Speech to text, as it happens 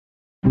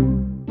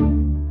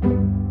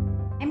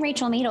I'm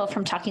Rachel Madel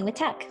from Talking with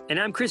Tech. And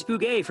I'm Chris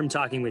Bouguet from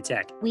Talking with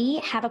Tech. We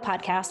have a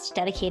podcast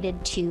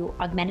dedicated to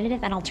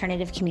augmentative and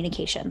alternative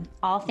communication,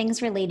 all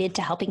things related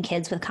to helping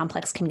kids with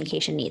complex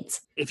communication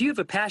needs. If you have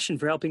a passion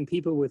for helping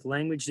people with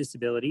language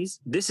disabilities,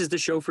 this is the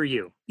show for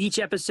you. Each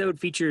episode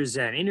features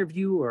an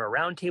interview or a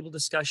roundtable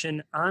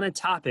discussion on a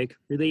topic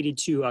related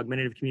to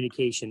augmentative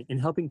communication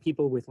and helping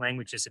people with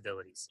language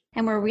disabilities.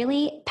 And we're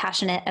really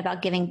passionate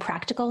about giving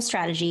practical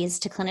strategies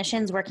to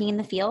clinicians working in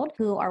the field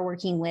who are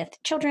working with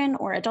children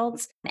or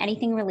adults,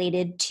 anything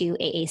related to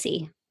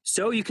AAC.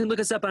 So you can look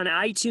us up on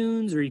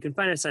iTunes, or you can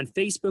find us on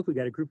Facebook. We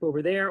got a group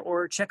over there,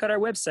 or check out our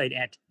website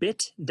at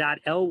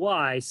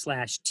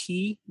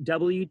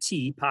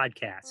bit.ly/TWT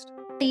podcast.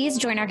 Please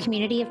join our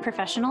community of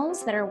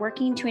professionals that are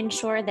working to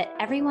ensure that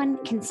everyone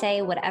can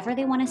say whatever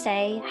they want to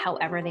say,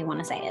 however they want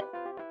to say it.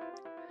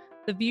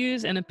 The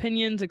views and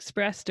opinions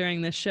expressed during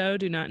this show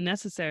do not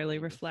necessarily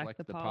reflect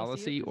the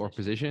policy or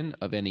position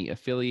of any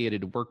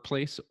affiliated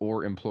workplace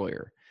or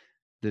employer.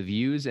 The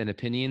views and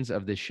opinions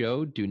of the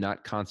show do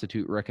not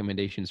constitute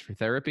recommendations for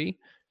therapy.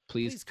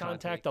 Please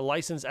contact a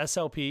licensed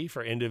SLP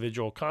for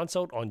individual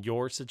consult on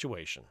your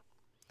situation.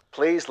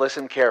 Please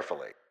listen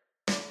carefully.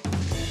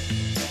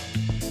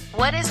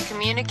 What is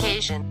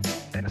communication?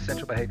 An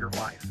essential behavior of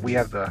life. We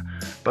have the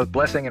both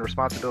blessing and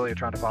responsibility of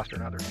trying to foster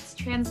another. It's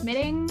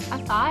transmitting a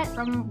thought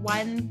from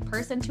one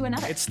person to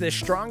another. It's the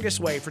strongest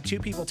way for two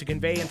people to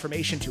convey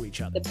information to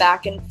each other. The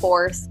back and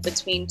forth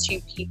between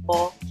two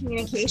people.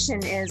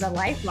 Communication is a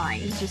lifeline.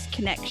 Just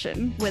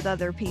connection with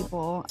other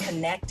people.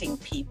 Connecting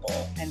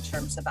people in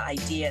terms of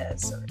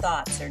ideas or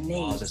thoughts or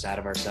needs. Draws us out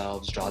of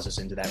ourselves, draws us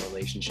into that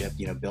relationship,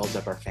 builds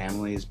up our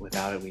families.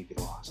 Without it, we'd be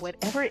lost.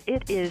 Whatever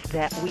it is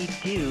that we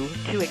do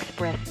to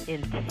express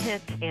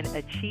intent and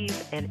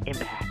achieve an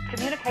impact.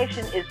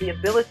 Communication is the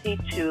ability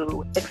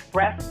to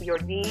express your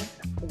needs,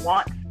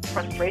 wants,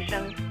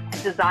 frustrations,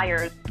 and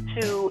desires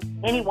to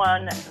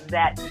anyone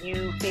that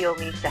you feel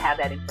needs to have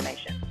that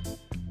information.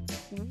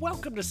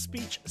 Welcome to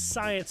Speech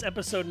Science,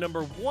 episode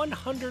number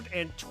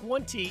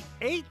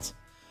 128.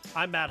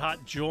 I'm Matt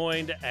Hott,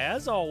 joined,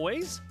 as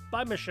always,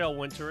 by Michelle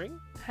Wintering.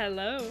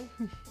 Hello.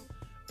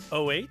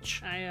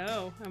 OH.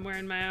 I-O. I'm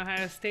wearing my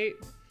Ohio State.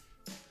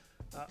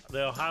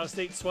 The Ohio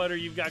State sweater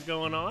you've got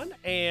going on.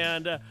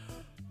 And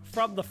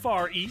from the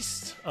far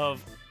east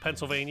of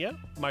Pennsylvania,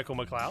 Michael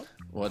McLeod.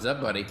 What's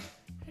up, buddy?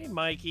 Hey,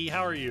 Mikey.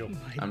 How are you?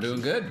 Mikey. I'm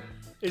doing good.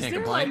 Can't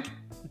complain.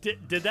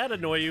 Did that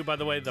annoy you, by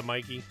the way, the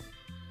Mikey?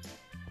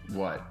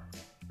 What?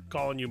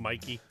 Calling you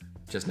Mikey.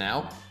 Just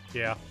now?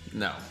 Yeah.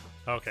 No.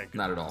 Okay. Good.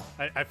 Not at all.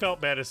 I felt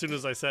bad as soon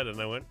as I said it,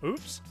 and I went,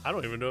 oops, I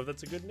don't even know if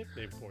that's a good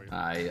nickname for you.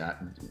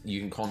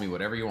 You can call me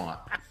whatever you want.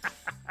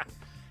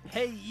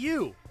 Hey,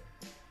 you.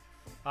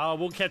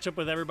 We'll catch up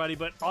with everybody,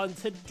 but on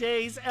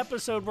today's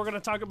episode, we're going to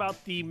talk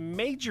about the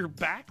major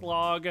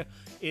backlog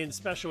in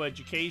special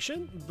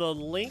education, the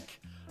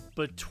link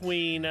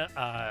between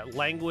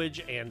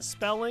language and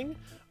spelling.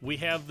 We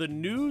have the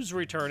news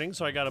returning,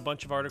 so I got a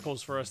bunch of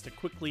articles for us to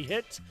quickly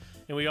hit,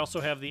 and we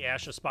also have the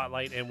ASHA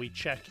Spotlight, and we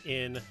check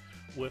in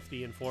with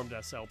the Informed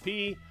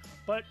SLP.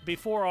 But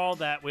before all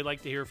that, we'd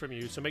like to hear from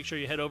you, so make sure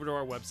you head over to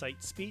our website,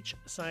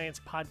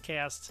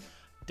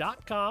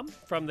 speechsciencepodcast.com.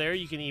 From there,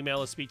 you can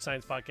email us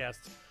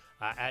speechsciencepodcast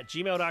at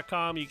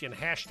gmail.com. You can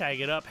hashtag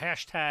it up,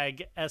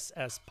 hashtag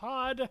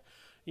SSPod.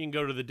 You can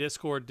go to the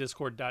Discord,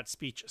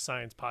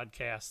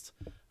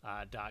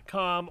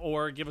 discord.speechsciencepodcast.com,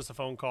 or give us a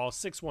phone call,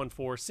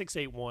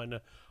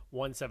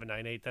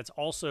 614-681-1798. That's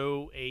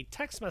also a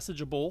text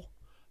messageable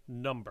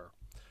number.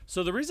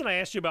 So the reason I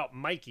asked you about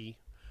Mikey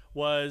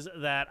was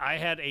that I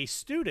had a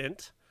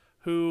student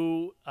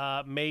who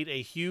made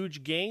a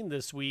huge gain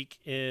this week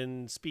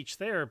in speech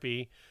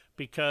therapy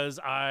because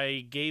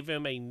I gave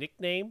him a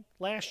nickname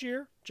last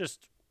year.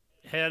 Just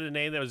had a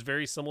name that was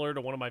very similar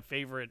to one of my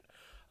favorite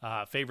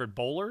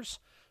bowlers.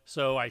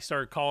 So I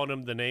started calling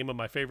him the name of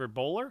my favorite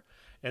bowler.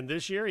 And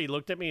this year he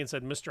looked at me and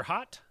said, Mr.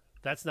 Hott,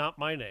 that's not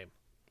my name.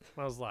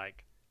 I was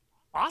like,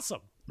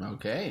 awesome.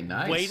 Okay,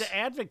 nice. Way to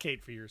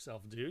advocate for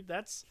yourself, dude.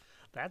 That's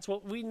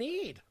what we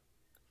need.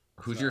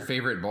 Who's your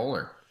favorite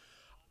bowler?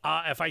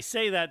 If I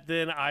say that,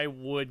 then I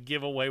would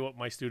give away what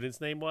my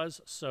student's name was.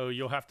 So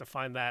you'll have to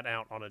find that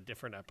out on a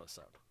different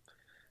episode.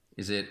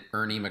 Is it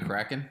Ernie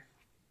McCracken?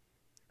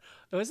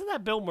 Oh, isn't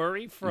that Bill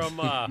Murray from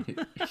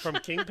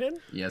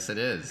Kingpin? Yes, it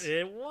is.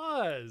 It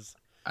was.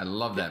 I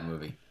love that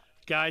movie.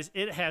 Guys,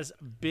 it has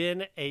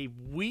been a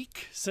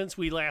week since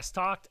we last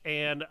talked,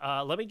 and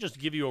let me just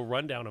give you a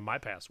rundown of my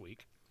past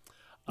week.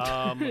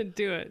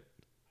 Do it.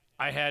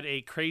 I had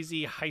a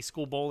crazy high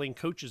school bowling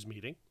coaches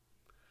meeting.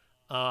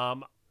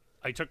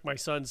 I took my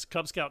son's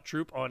Cub Scout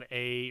troop on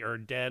a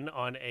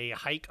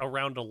hike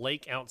around a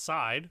lake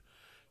outside.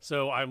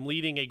 So I'm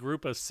leading a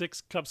group of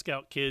 6 Cub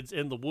Scout kids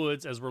in the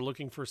woods as we're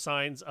looking for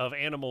signs of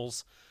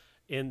animals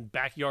in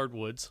backyard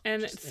woods.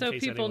 And so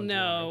people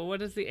know,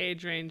 what is the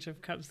age range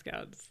of Cub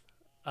Scouts?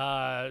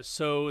 Last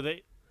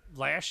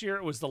year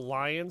it was the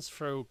Lions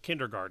for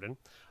kindergarten.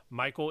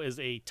 Michael is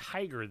a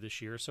Tiger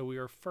this year, so we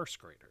are first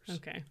graders.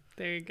 Okay,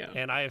 there you go.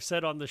 And I have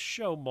said on the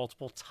show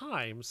multiple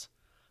times,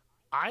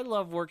 I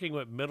love working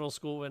with middle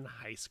school and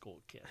high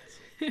school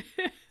kids.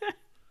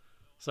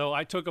 So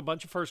I took a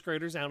bunch of first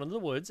graders out into the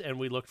woods, and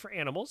we looked for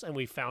animals, and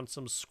we found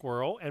some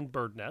squirrel and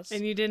bird nests.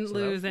 And you didn't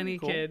lose any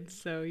kids,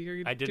 so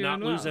you're I did doing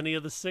not lose well. any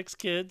of the 6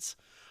 kids,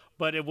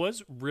 but it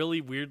was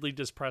really weirdly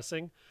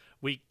depressing.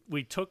 We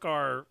took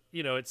our,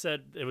 it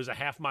said it was a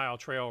half-mile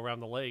trail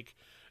around the lake,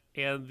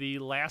 and the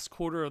last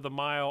quarter of the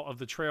mile of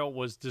the trail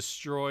was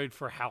destroyed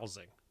for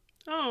housing.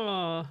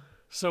 Oh.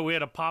 So we had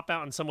to pop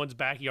out in someone's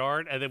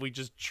backyard, and then we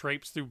just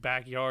traipsed through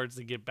backyards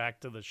to get back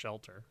to the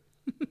shelter.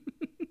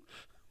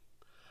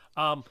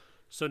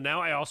 So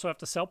now I also have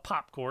to sell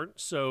popcorn.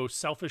 So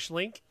selfish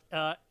link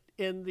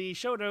in the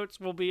show notes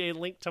will be a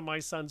link to my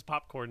son's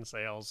popcorn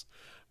sales,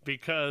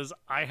 because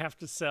I have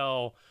to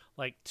sell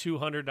like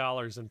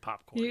 $200 in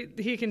popcorn.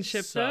 He can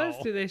ship those?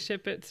 Do they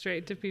ship it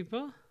straight to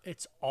people?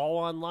 It's all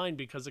online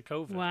because of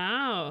COVID.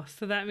 Wow.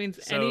 So that means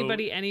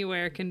anybody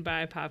anywhere can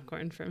buy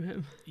popcorn from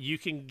him. You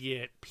can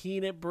get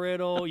peanut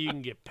brittle. You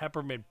can get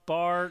peppermint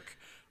bark,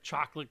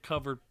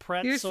 chocolate-covered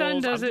pretzels. Your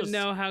son doesn't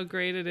know how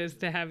great it is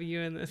to have you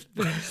in this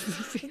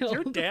field.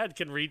 Your dad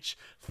can reach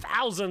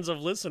thousands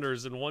of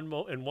listeners in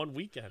one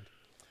weekend.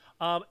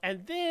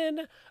 And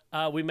then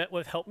we met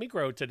with Help Me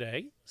Grow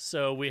today.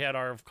 So we had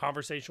our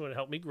conversation with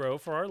Help Me Grow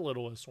for our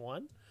littlest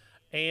one.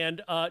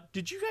 And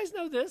did you guys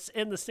know this?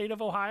 In the state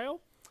of Ohio,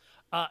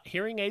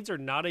 hearing aids are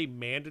not a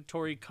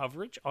mandatory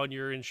coverage on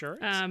your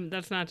insurance.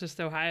 That's not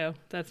just Ohio.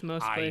 That's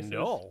most places. I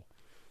know.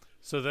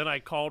 So then I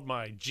called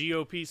my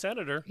GOP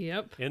senator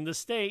in the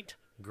state,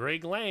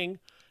 Greg Lang,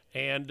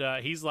 and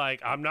he's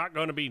like, I'm not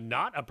going to be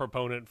not a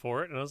proponent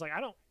for it. And I was like,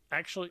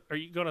 are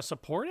you going to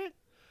support it?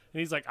 And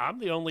he's like, I'm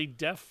the only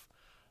deaf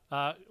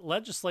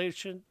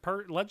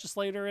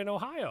legislator in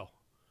Ohio.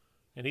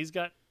 And he's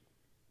got,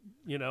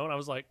 and I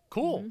was like,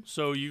 cool. Mm-hmm.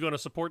 So you going to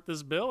support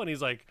this bill? And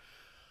he's like,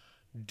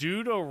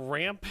 due to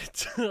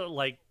rampant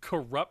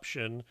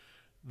corruption,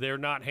 they're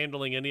not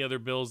handling any other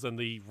bills than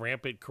the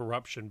rampant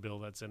corruption bill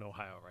that's in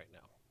Ohio right now.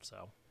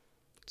 So,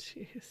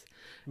 jeez.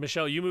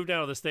 Michelle, you moved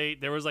out of the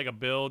state. There was a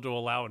bill to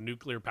allow a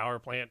nuclear power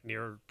plant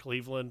near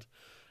Cleveland.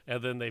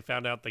 And then they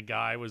found out the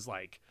guy was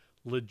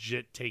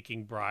legit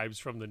taking bribes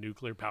from the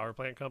nuclear power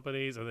plant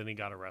companies. And then he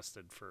got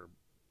arrested for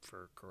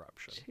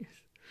corruption. Jeez.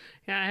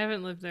 Yeah, I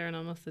haven't lived there in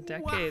almost a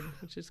decade,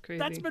 which is crazy.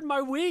 That's been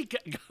my week,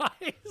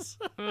 guys.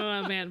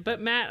 Oh, man. But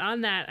Matt,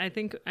 on that,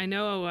 I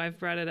know I've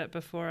brought it up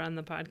before on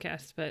the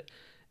podcast,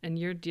 and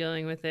you're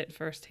dealing with it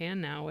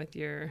firsthand now with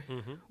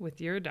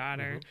your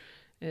daughter,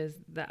 is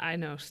that I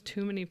know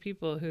too many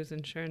people whose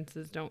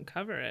insurances don't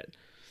cover it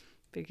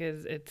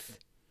because it's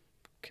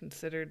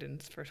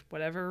considered, for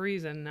whatever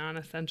reason,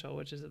 non-essential,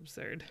 which is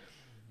absurd.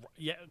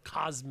 Yeah,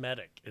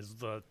 cosmetic is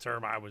the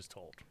term I was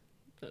told.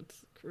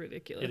 That's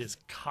ridiculous. It is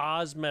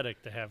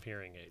cosmetic to have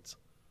hearing aids.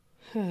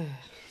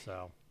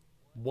 So,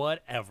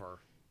 whatever.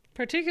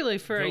 Particularly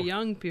for a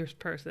young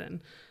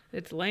person.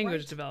 It's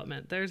language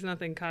development. There's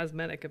nothing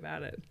cosmetic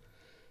about it.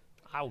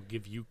 I'll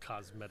give you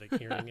cosmetic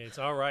hearing aids.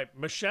 All right.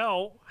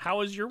 Michelle,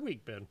 how has your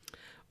week been?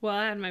 Well,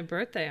 I had my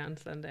birthday on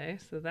Sunday,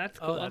 so that's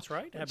cool. Oh, that's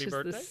right. Happy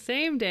birthday. The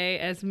same day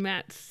as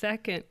Matt's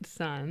second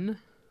son.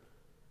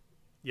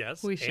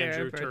 Yes, we share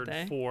Andrew a birthday.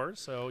 Turned 4,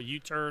 so you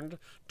turned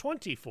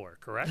 24,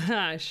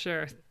 correct?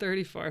 Sure,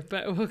 34,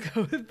 but we'll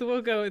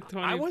go with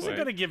 24. I wasn't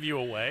going to give you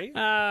away.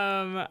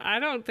 I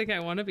don't think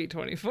I want to be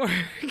 24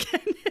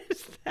 again.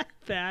 Is that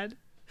bad?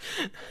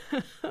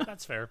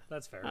 That's fair.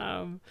 That's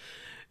fair.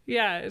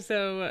 Yeah,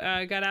 so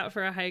I got out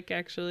for a hike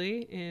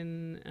actually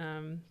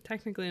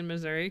technically in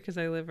Missouri because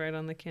I live right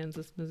on the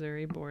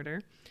Kansas-Missouri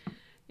border.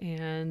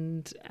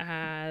 And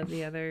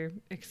the other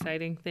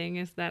exciting thing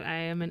is that I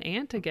am an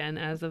aunt again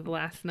as of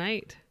last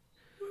night.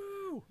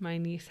 Woo. My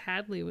niece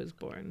Hadley was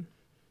born.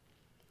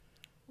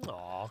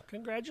 Aw,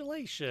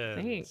 congratulations.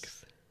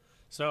 Thanks.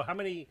 So how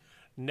many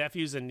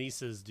nephews and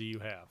nieces do you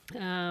have?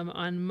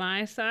 On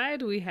my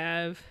side, we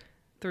have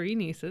 3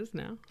 nieces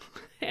now.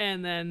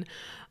 And then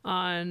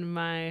on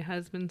my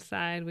husband's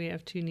side, we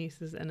have 2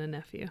 nieces and a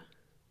nephew.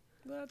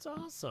 That's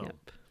awesome.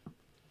 Yep.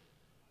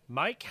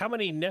 Mike, how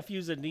many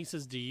nephews and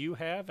nieces do you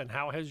have, and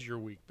how has your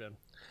week been?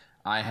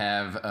 I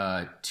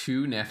have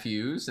 2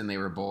 nephews, and they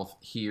were both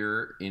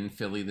here in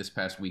Philly this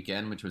past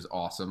weekend, which was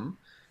awesome.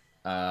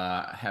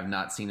 Have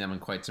not seen them in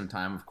quite some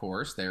time, of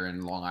course. They're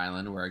in Long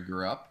Island, where I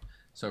grew up.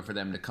 So for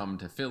them to come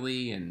to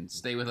Philly and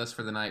stay with us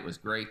for the night was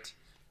great.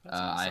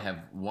 Awesome. I have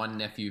one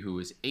nephew who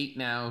is 8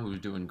 now, who's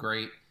doing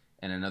great,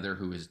 and another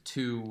who is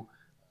 2.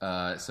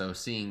 So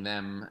seeing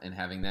them and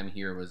having them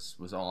here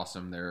was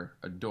awesome. They're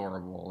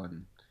adorable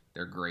and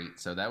they're great.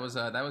 So that was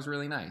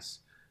really nice.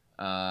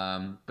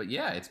 But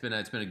yeah, it's been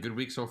a good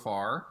week so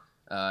far.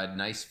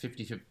 Nice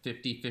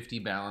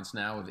 50-50 balance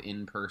now of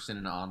in-person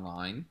and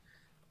online.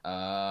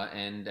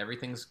 And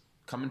everything's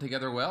coming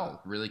together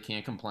well. Really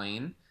can't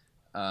complain.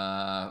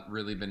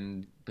 Really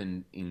been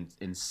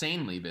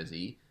insanely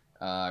busy.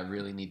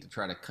 Really need to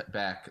try to cut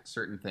back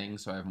certain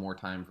things so I have more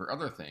time for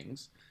other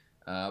things.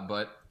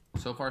 But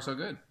so far so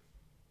good.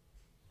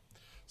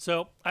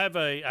 So I have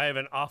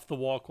an off the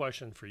wall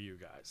question for you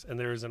guys, and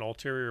there is an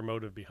ulterior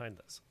motive behind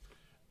this.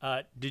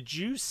 Did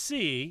you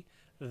see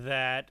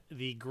that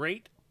the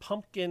Great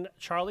Pumpkin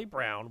Charlie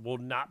Brown will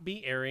not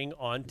be airing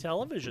on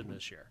television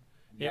this year?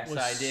 Yes,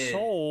 I did.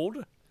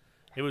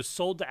 It was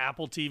sold to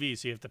Apple TV,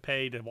 so you have to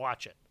pay to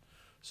watch it.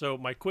 So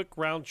my quick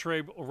round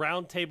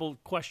table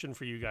question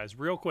for you guys,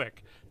 real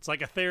quick. It's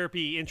like a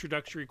therapy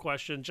introductory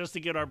question, just to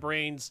get our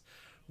brains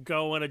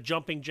going, a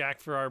jumping jack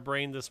for our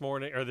brain this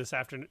morning or this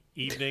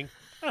evening.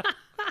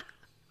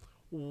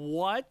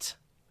 What,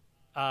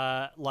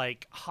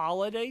 like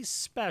holiday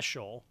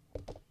special,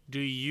 do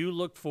you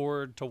look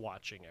forward to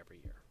watching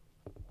every year?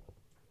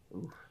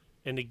 Ooh.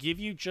 And to give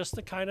you just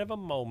a kind of a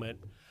moment,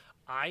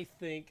 I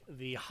think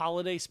the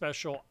holiday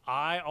special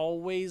I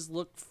always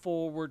look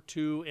forward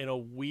to in a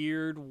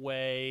weird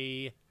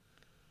way.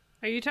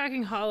 Are you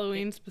talking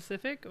Halloween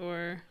specific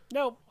or?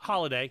 No,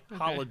 holiday.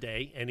 Okay.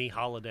 Holiday, any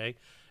holiday.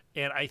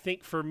 And I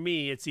think for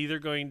me, it's either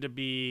going to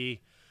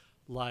be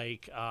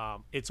like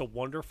It's a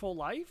Wonderful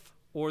Life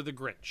or The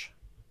Grinch.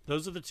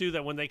 Those are the two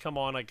that when they come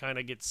on, I kind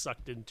of get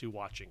sucked into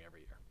watching every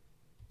year.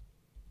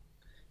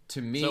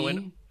 To me...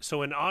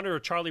 So in honor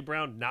of Charlie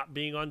Brown not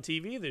being on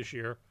TV this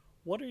year,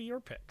 what are your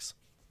picks?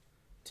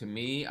 To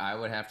me, I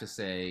would have to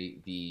say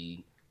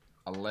the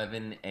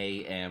 11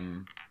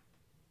 a.m.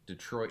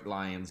 Detroit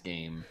Lions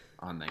game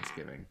on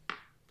Thanksgiving.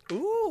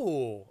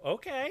 Ooh,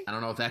 okay. I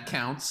don't know if that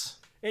counts.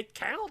 It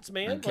counts,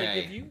 man.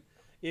 Okay. Like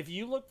if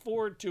you look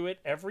forward to it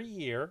every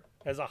year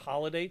as a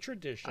holiday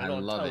tradition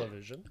on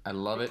television. I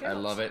love it. I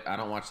love it. I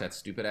don't watch that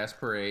stupid ass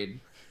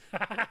parade.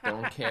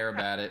 Don't care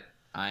about it.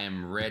 I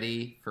am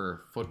ready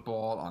for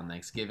football on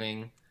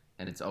Thanksgiving,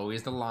 and it's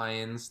always the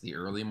Lions, the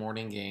early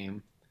morning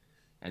game,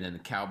 and then the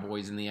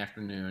Cowboys in the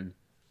afternoon.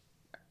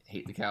 I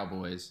hate the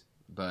Cowboys,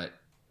 but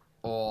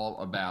all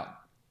about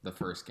the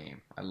first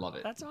game. I love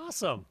it. That's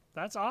awesome.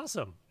 That's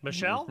awesome.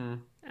 Michelle?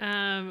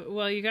 Mm-hmm.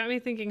 Well, you got me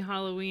thinking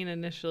Halloween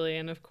initially,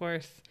 and of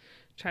course,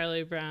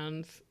 Charlie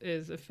Brown's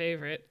is a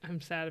favorite. I'm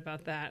sad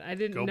about that. I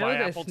didn't know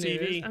this Apple news.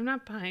 TV. I'm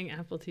not buying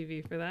Apple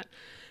TV for that.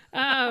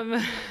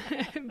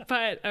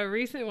 But a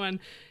recent one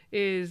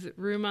is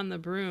Room on the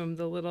Broom,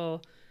 the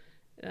little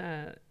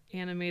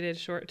animated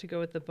short to go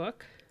with the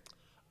book.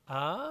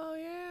 Oh,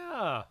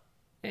 yeah.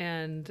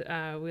 And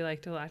we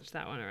like to watch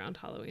that one around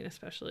Halloween,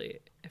 especially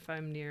if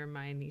I'm near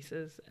my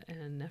nieces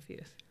and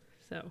nephews.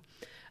 So,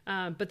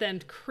 but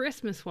then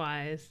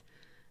Christmas-wise,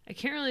 I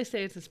can't really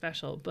say it's a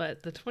special,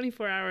 but the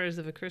 24 Hours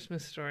of a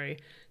Christmas Story,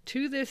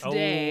 to this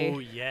day,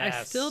 yes.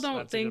 I still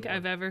don't think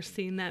I've ever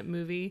seen that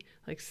movie,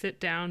 like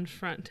sit down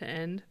front to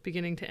end,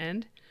 beginning to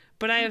end.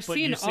 But I have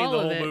seen all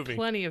of it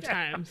plenty of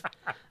times,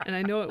 and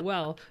I know it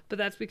well. But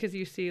that's because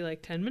you see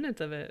like 10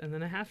 minutes of it, and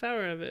then a half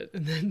hour of it,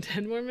 and then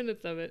 10 more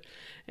minutes of it,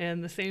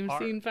 and the same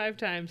scene 5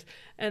 times.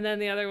 And then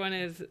the other one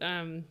is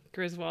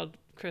Griswold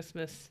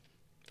Christmas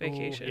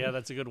Vacation. Ooh, yeah,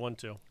 that's a good one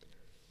too.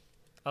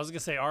 I was going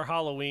to say, our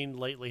Halloween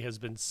lately has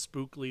been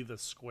Spookly the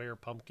Square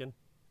Pumpkin.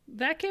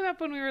 That came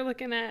up when we were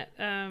looking at,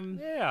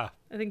 I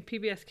think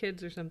PBS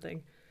Kids or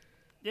something.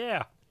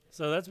 Yeah.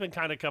 So that's been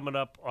kind of coming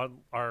up on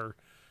our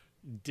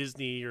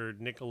Disney or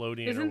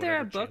Nickelodeon Isn't or there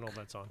whatever a book channel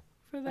that's on.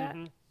 For that?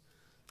 Mm-hmm.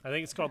 I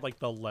think it's called like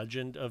The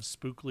Legend of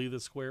Spookly the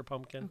Square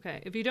Pumpkin.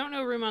 Okay. If you don't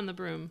know Room on the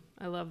Broom,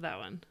 I love that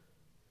one.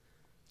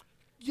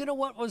 You know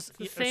what was...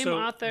 It's the same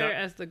author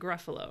as The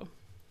Gruffalo.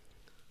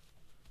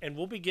 And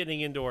we'll be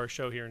getting into our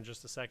show here in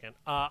just a second.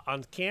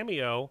 On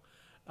Cameo,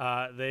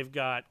 they've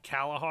got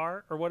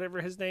Kalahar, or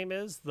whatever his name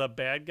is, the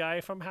bad guy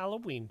from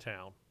Halloween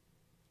Town.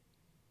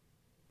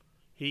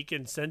 He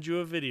can send you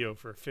a video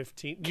for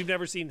 15... You've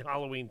never seen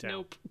Halloween Town?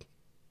 Nope.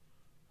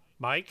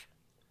 Mike?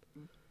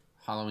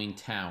 Halloween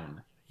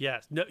Town.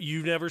 Yes. No,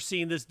 you've never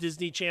seen this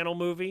Disney Channel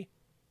movie?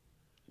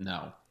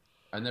 No.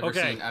 I've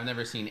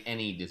never seen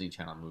any Disney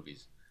Channel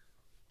movies.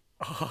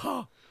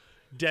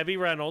 Debbie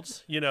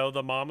Reynolds,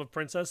 the mom of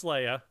Princess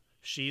Leia,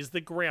 she's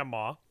the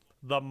grandma.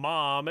 The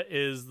mom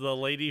is the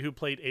lady who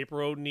played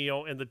April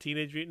O'Neil in the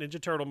Teenage Mutant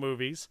Ninja Turtle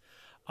movies.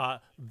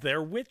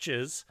 They're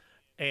witches,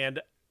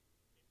 and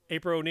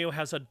April O'Neil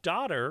has a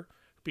daughter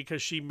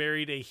because she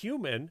married a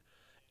human,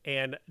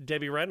 and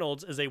Debbie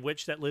Reynolds is a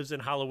witch that lives in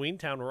Halloween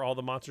Town where all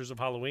the monsters of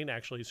Halloween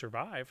actually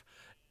survive.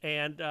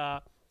 And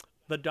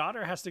the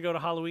daughter has to go to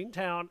Halloween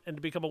Town and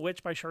to become a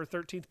witch by her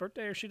 13th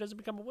birthday, or she doesn't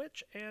become a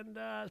witch. And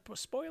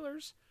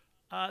spoilers,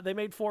 they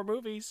made 4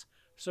 movies,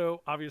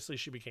 so obviously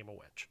she became a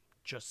witch.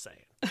 Just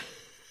saying.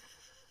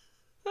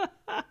 All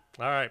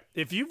right.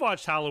 If you've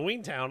watched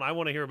Halloween Town, I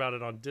want to hear about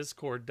it on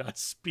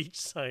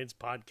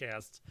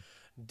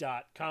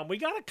discord.speechsciencepodcast.com. We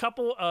got a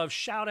couple of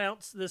shout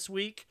outs this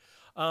week.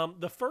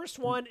 The first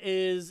one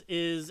is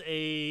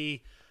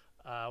a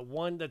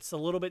one that's a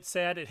little bit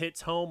sad. It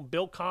hits home.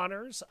 Bill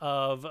Connors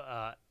of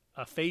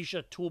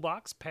Aphasia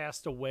Toolbox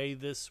passed away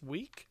this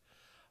week.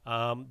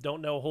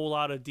 Don't know a whole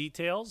lot of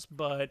details,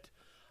 but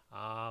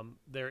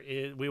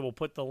we will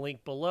put the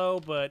link below,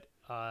 but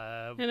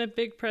and a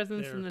big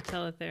presence in the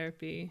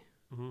teletherapy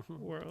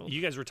world.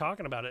 You guys were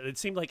talking about it. It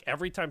seemed like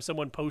every time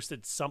someone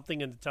posted something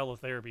in the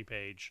teletherapy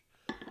page,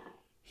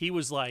 he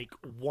was like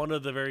one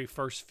of the very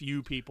first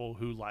few people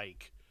who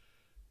like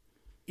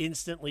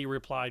instantly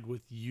replied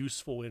with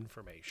useful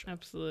information.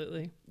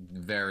 Absolutely.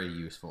 Very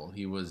useful.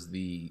 He was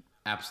the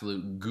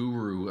absolute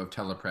guru of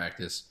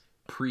telepractice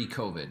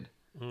pre-COVID.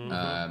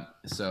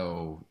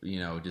 So,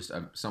 just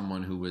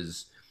someone who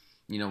was,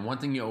 one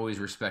thing you always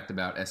respect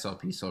about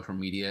SLP social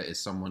media is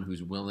someone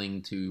who's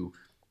willing to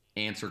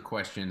answer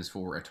questions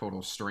for a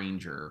total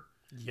stranger.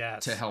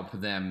 Yes. To help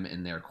them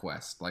in their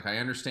quest. Like, I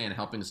understand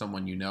helping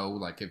someone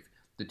like if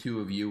the two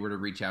of you were to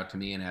reach out to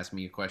me and ask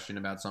me a question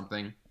about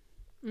something,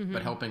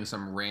 but helping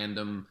some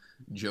random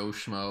Joe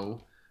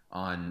Schmo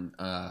on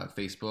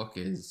Facebook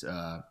is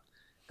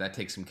that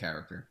takes some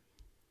character.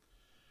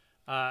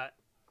 I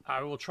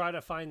will try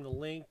to find the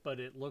link, but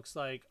it looks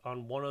like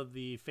on one of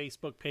the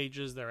Facebook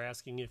pages they're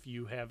asking if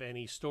you have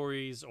any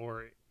stories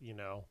or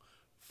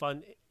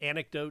fun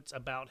anecdotes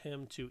about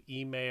him to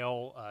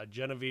email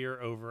Genevieve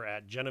over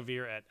at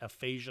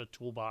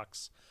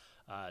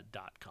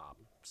genevieve@aphasiatoolbox.com.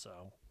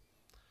 So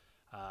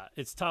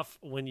it's tough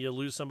when you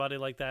lose somebody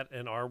like that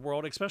in our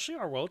world, especially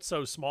our world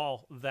so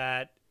small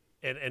that,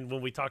 and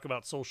when we talk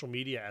about social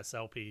media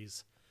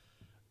SLPs,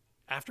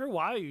 after a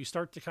while you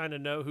start to kind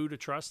of know who to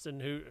trust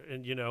and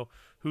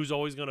who's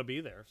always going to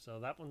be there. So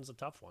that one's a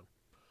tough one.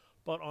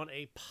 But on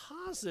a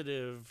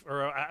positive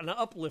or an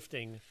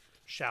uplifting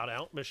shout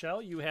out, Michelle,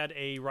 you had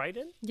a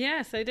write-in?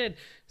 Yes, I did.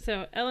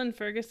 So Ellen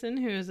Ferguson,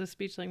 who is a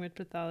speech language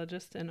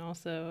pathologist and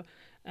also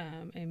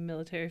a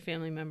military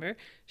family member,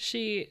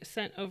 she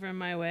sent over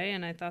my way,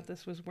 and I thought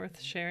this was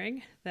worth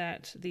sharing,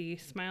 that the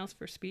Smiles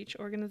for Speech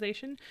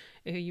organization,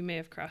 you may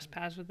have crossed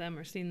paths with them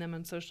or seen them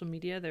on social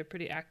media. They're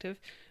pretty active,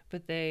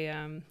 but they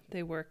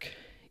work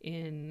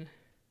in,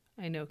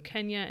 I know,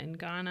 Kenya and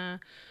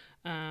Ghana,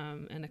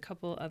 and a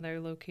couple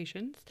other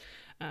locations,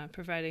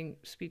 providing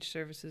speech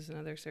services and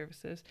other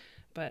services.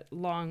 But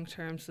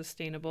long-term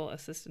sustainable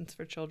assistance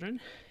for children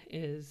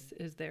is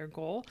their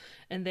goal.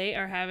 And they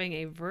are having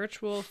a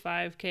virtual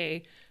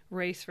 5K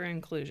race for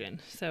inclusion.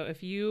 So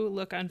if you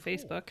look on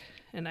Facebook,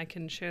 and I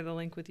can share the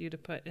link with you to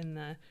put in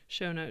the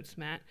show notes,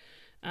 Matt,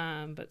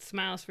 but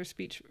Smiles for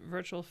Speech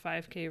virtual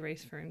 5K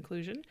race for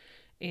inclusion.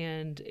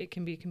 And it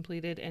can be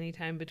completed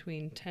anytime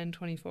between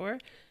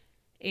 10/24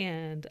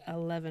 and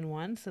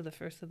 11/1, so the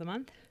first of the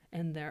month,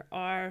 and there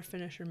are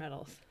finisher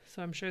medals.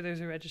 So I'm sure there's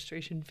a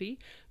registration fee,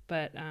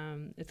 but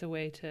it's a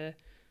way to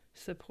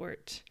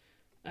support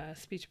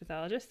speech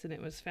pathologists, and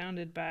it was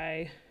founded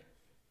by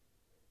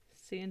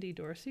Sandy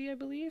Dorsey, I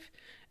believe,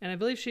 and I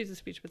believe she's a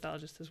speech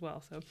pathologist as well.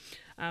 So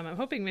I'm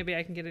hoping maybe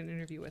I can get an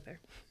interview with her.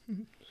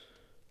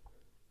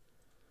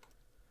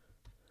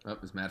 Oh,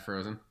 is Matt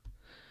frozen?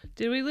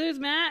 Did we lose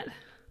Matt?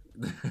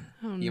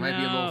 Oh, He might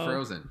be a little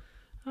frozen.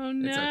 Oh,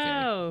 no. It's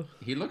okay.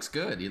 He looks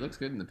good. He looks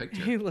good in the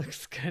picture. He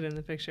looks good in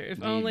the picture.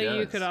 If only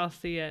you could all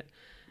see it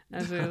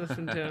as we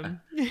listen to him.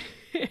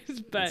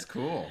 But it's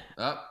cool.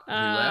 He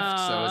left,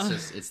 so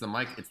it's the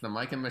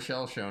Mike and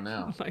Michelle show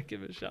now. Mike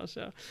and Michelle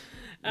show.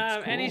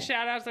 Cool. Any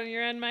shout outs on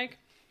your end, Mike?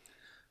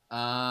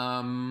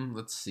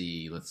 Let's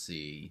see.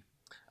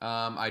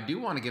 I do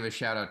want to give a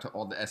shout out to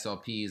all the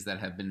SLPs that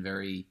have been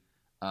very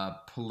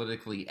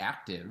politically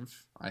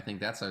active. I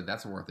think that's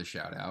worth a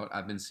shout out.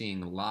 I've been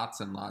seeing lots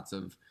and lots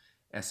of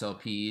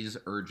SLPs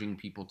urging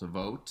people to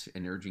vote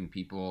and urging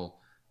people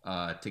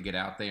to get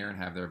out there and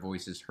have their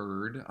voices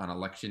heard on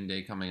Election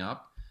Day coming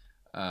up.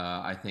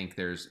 I think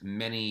there's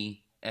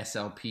many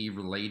SLP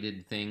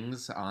related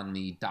things on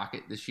the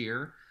docket this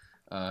year,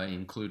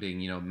 including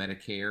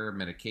Medicare,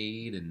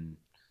 Medicaid, and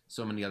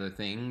so many other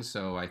things.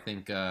 So I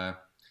think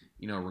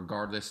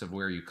regardless of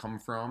where you come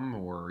from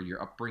or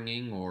your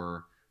upbringing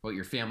or what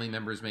your family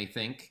members may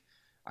think,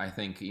 I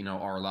think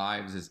our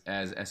lives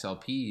as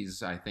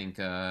SLPs, I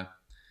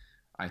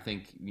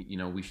think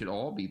we should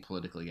all be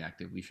politically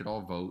active. We should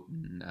all vote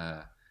and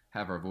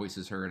have our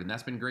voices heard, and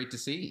that's been great to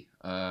see.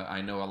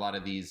 I know a lot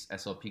of these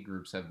SLP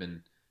groups have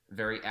been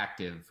very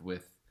active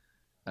with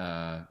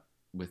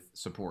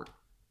support.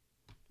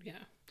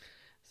 Yeah.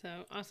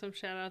 So awesome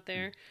shout out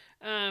there.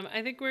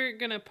 I think we're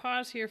going to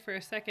pause here for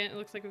a second. It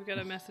looks like we've got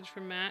a message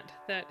from Matt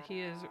that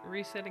he is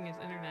resetting his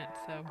internet.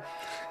 So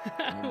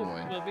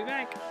we'll be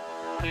back.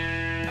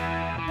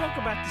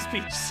 Welcome back to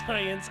Speech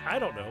Science. I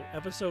don't know,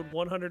 episode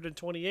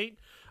 128.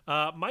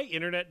 My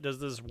internet does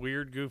this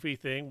weird, goofy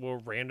thing where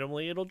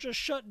randomly it'll just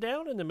shut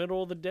down in the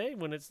middle of the day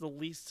when it's the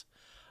least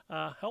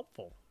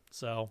helpful.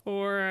 So,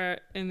 or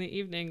in the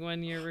evening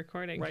when you're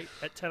recording. Right,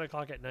 at 10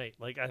 o'clock at night.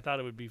 Like, I thought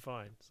it would be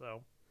fine.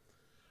 So,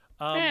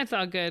 it's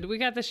all good. We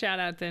got the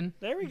shout outs in.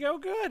 There we go.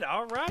 Good.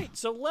 All right.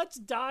 So let's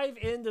dive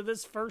into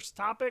this first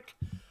topic.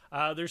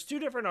 There's two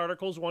different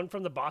articles, one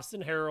from the Boston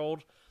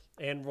Herald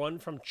and one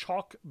from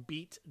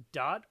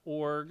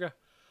chalkbeat.org.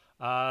 The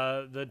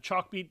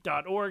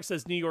chalkbeat.org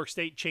says New York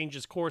State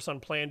changes course on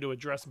plan to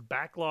address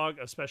backlog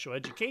of special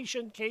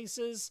education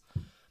cases.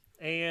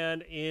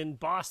 And in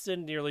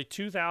Boston, nearly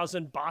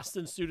 2,000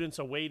 Boston students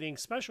awaiting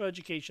special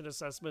education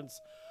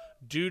assessments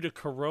due to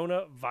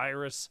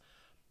coronavirus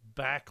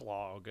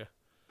backlog.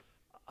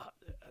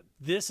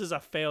 This is a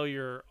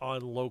failure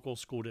on local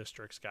school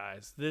districts,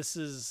 guys. This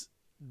is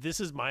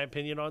my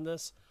opinion on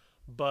this,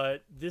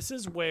 but this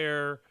is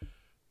where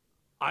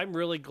I'm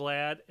really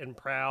glad and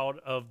proud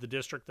of the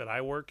district that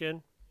I work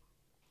in,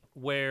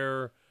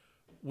 where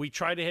we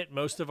try to hit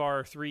most of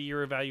our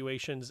 3-year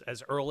evaluations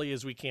as early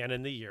as we can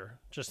in the year,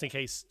 just in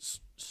case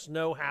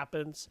snow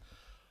happens.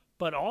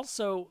 But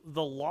also,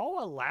 the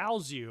law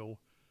allows you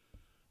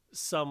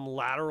some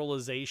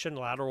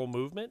lateral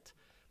movement,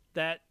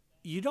 that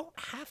you don't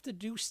have to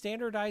do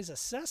standardized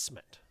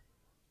assessment.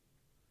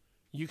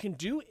 You can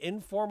do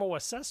informal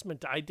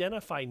assessment to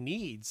identify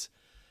needs.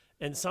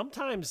 And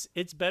sometimes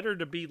it's better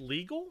to be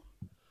legal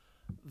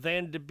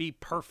than to be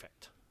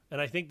perfect. And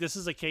I think this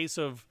is a case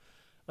of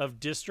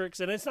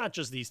districts, and it's not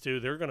just these two.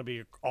 They're going to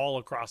be all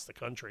across the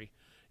country.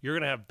 You're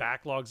going to have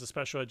backlogs of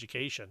special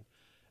education.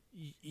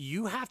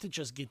 You have to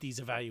just get these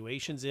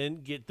evaluations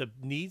in, get the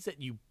needs that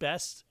you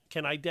best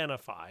can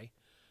identify,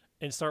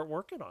 and start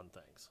working on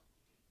things.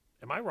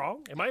 Am I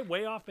wrong? Am I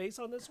way off base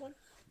on this one?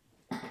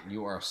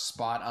 You are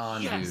spot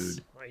on,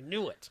 dude. I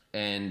knew it.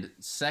 And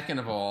second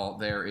of all,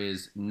 there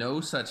is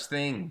no such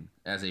thing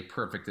as a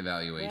perfect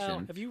evaluation.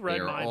 Well, have you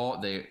read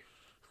mine?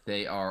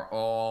 They are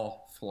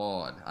all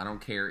flawed. I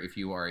don't care if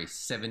you are a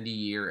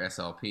 70-year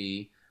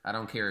SLP. I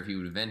don't care if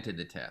you invented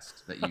the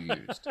test that you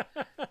used.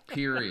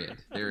 Period.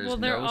 There is no such thing. Well,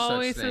 they're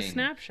always a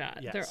snapshot.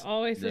 Yes. They're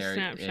always a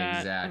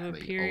snapshot of a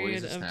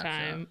period of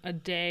time, a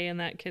day in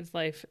that kid's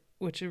life,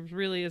 which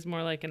really is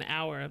more like an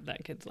hour of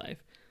that kid's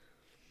life.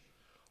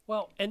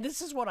 Well, and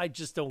this is what I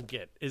just don't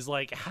get, is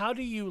like, how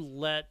do you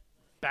let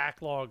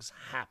backlogs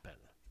happen?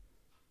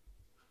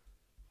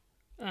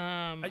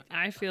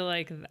 I feel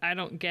like I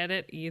don't get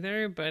it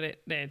either, but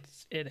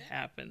it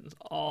happens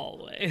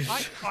always.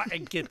 I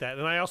get that,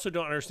 and I also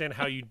don't understand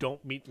how you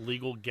don't meet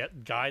legal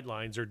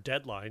guidelines or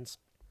deadlines,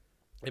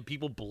 and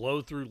people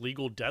blow through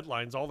legal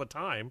deadlines all the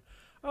time.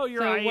 Oh,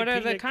 you're so what are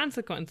the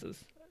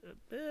consequences?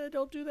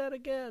 Don't do that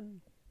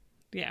again.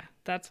 Yeah,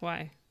 that's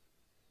why.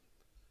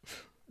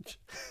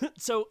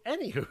 So,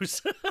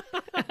 anywho's,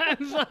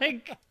 I'm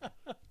like,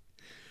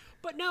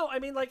 but no, I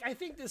mean, like, I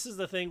think this is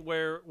the thing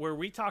where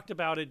we talked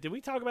about it. Did we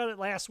talk about it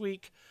last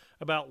week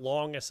about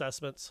long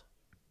assessments?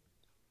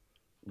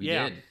 We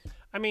did.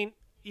 I mean,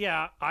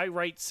 yeah, I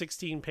write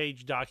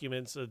 16-page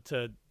documents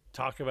to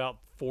talk about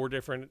 4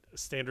 different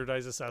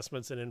standardized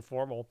assessments and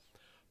informal,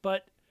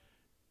 but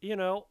you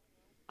know,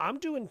 I'm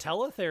doing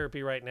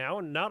teletherapy right now,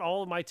 and not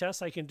all of my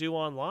tests I can do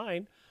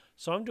online.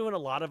 So I'm doing a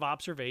lot of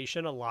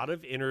observation, a lot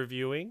of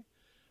interviewing,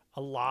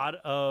 a lot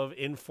of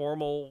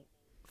informal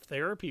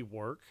therapy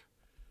work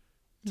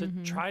to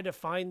try to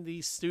find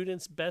these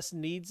students' best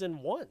needs and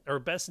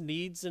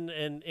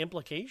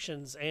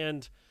implications.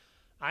 And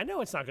I know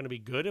it's not going to be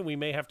good, and we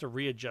may have to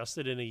readjust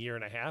it in a year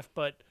and a half,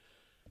 but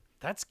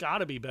that's got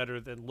to be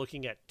better than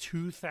looking at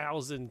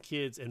 2,000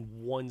 kids in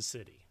one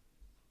city.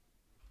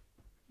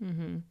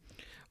 Mm-hmm.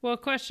 Well,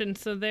 question.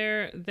 So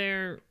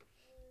their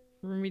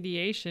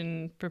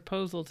remediation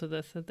proposal to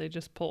this that they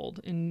just pulled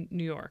in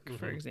New York,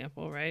 for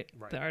example, right?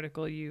 The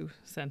article you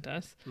sent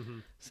us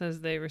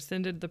says they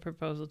rescinded the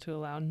proposal to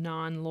allow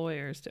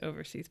non-lawyers to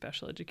oversee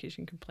special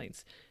education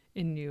complaints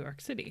in New York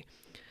City.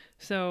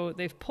 So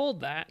they've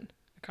pulled that,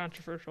 a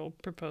controversial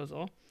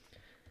proposal,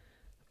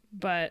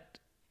 but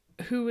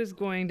who is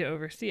going to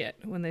oversee it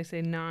when they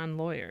say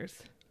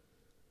non-lawyers?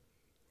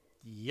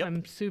 Yep.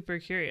 I'm super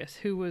curious.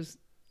 Who was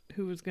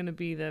going to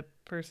be the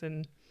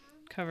person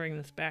covering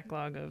this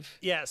backlog of...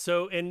 Yeah,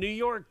 so in New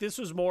York, this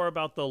was more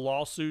about the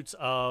lawsuits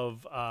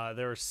of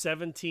there are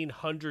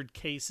 1,700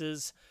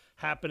 cases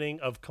happening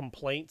of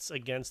complaints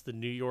against the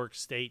New York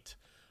State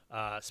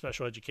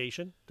Special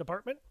Education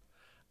Department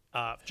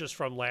just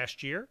from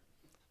last year.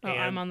 Oh, and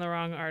I'm on the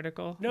wrong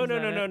article. No,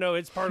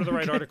 it's part of the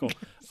right article.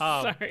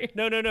 Sorry.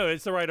 No,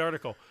 it's the right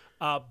article.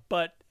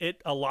 But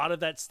a lot of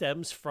that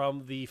stems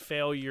from the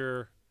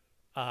failure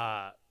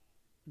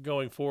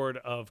going forward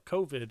of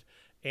COVID,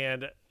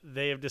 and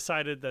they have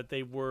decided that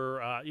they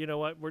were, you know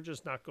what, we're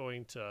just not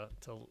going to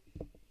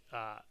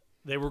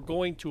they were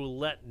going to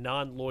let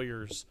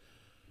non-lawyers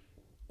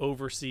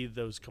oversee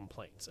those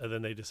complaints, and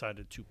then they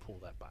decided to pull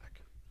that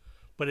back.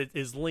 But it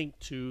is linked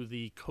to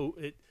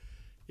it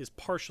is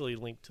partially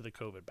linked to the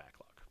COVID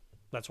backlog.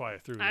 That's why I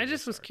threw it. I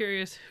just was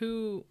curious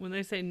who, when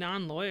they say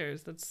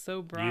non-lawyers, that's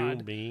so broad.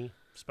 You, me,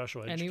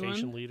 special education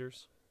Anyone?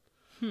 leaders.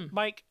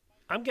 Mike,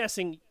 I'm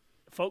guessing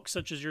folks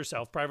such as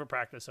yourself, private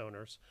practice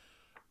owners,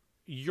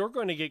 you're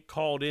going to get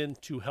called in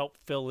to help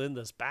fill in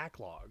this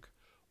backlog.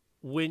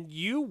 When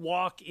you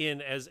walk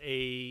in as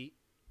a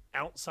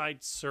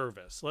outside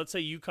service, let's say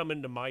you come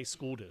into my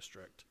school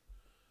district,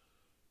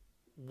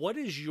 what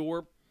do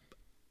you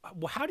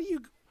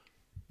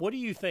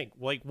think?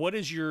 Like, what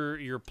is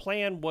your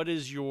plan? What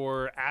is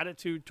your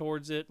attitude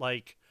towards it?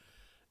 Like,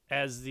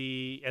 as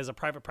a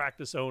private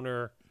practice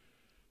owner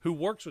who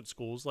works with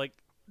schools, like,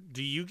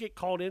 do you get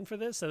called in for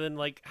this? And then,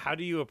 like, how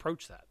do you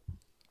approach that?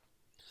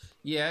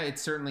 Yeah, it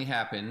certainly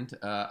happened.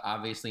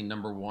 Obviously,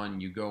 number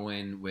one, you go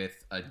in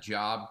with a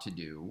job to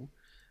do,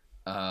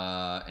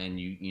 and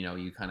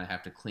you kind of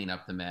have to clean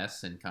up the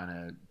mess and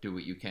kind of do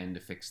what you can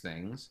to fix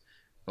things.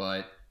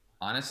 But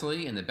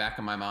honestly, in the back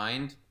of my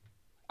mind,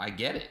 I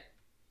get it.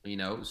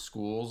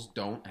 Schools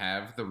don't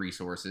have the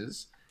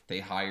resources. They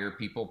hire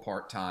people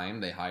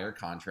part-time. They hire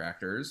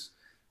contractors.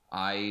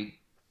 I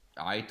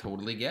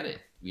totally get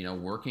it.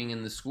 Working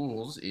in the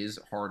schools is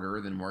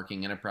harder than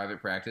working in a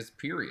private practice,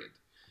 period.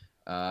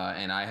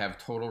 And I have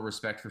total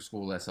respect for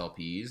school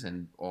SLPs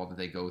and all that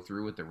they go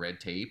through with the red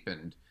tape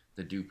and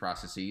the due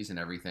processes and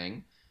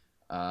everything.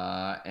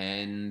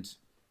 And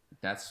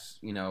that's,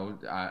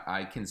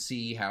 I can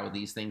see how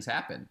these things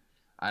happen.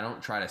 I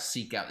don't try to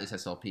seek out this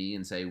SLP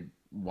and say,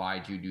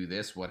 why'd you do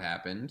this? What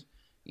happened?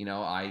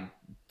 I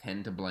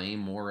tend to blame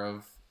more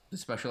of the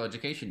special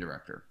education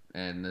director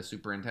and the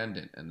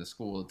superintendent and the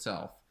school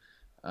itself.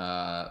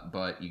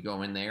 But you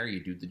go in there,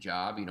 you do the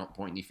job, you don't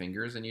point any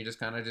fingers, and you just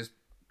kind of just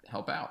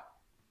help out.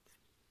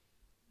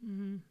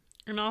 Mm-hmm.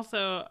 And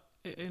also,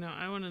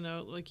 I want to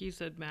know, like you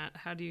said, Matt,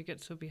 how do you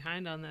get so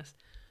behind on this?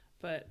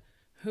 But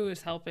who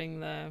is helping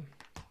the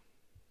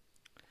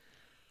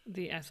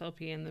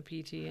SLP and the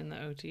PT and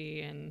the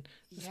OT and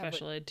the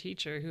special ed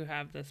teacher who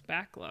have this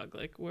backlog?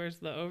 Like, where's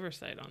the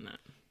oversight on that?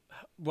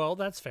 Well,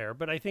 that's fair.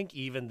 But I think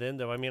even then,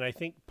 though, I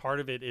think part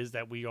of it is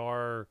that we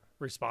are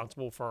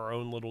responsible for our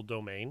own little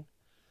domain.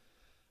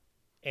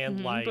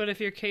 And but if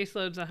your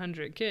caseload's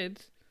 100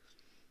 kids,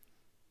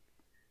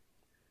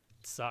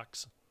 it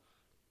sucks.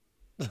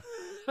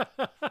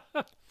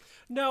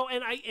 No,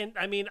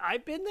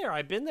 I've been there.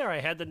 I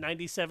had the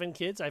 97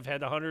 kids. I've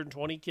had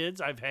 120 kids.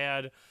 I've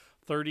had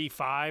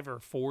 35 or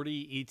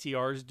 40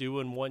 ETRs due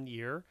in 1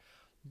 year.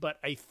 But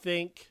I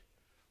think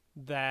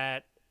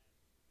that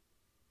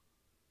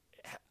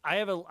I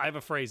have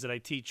a phrase that I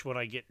teach when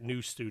I get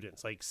new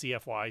students, like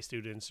CFY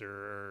students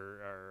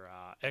or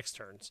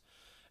externs.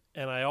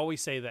 And I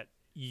always say that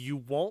you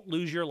won't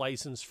lose your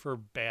license for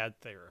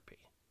bad therapy.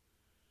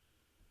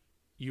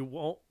 You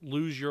won't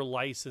lose your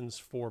license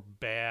for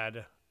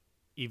bad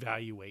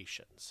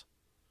evaluations.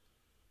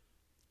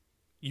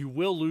 You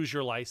will lose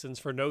your license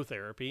for no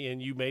therapy,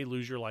 and you may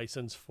lose your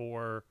license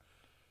for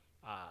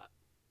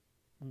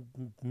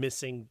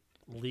missing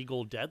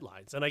legal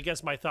deadlines. And I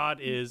guess my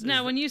thought is...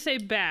 Now, when you say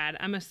bad,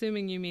 I'm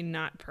assuming you mean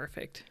not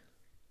perfect.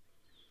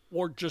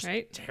 Or just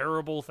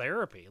terrible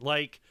therapy.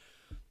 Like,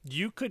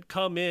 you could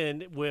come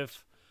in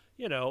with,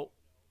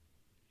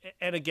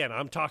 and again,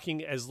 I'm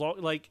talking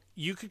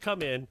you could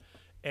come in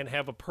and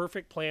have a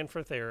perfect plan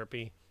for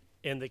therapy,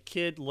 and the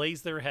kid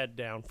lays their head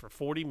down for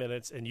 40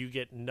 minutes and you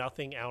get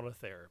nothing out of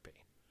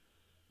therapy.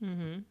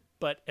 Mm-hmm.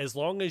 But as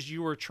long as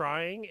you were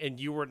trying and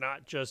you were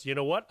not just, I'm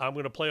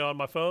going to play on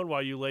my phone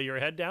while you lay your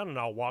head down and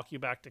I'll walk you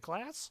back to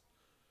class,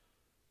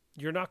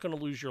 you're not going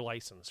to lose your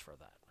license for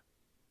that.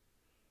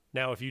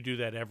 Now, if you do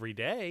that every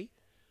day,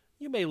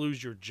 you may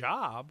lose your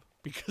job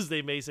because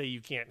they may say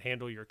you can't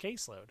handle your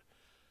caseload.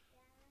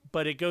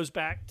 But it goes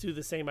back to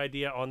the same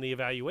idea on the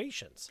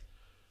evaluations.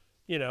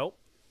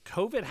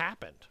 COVID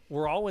happened.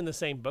 We're all in the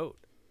same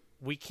boat.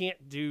 We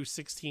can't do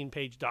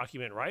 16-page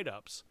document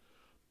write-ups,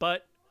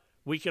 but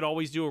we could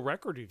always do a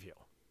record review.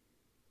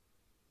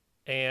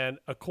 And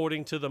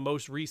according to the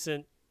most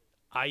recent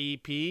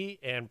IEP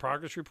and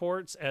progress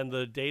reports and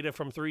the data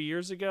from 3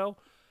 years ago,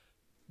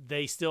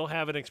 they still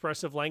have an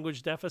expressive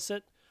language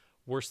deficit.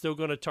 We're still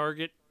going to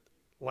target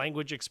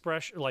language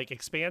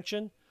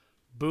expansion.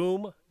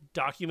 Boom,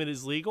 document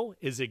is legal.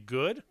 Is it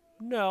good?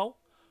 No.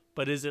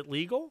 But is it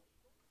legal?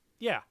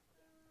 Yeah.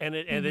 And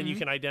then you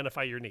can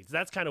identify your needs.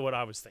 That's kind of what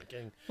I was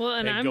thinking. Well,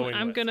 and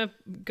I'm going to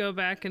go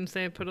back and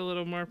say put a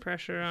little more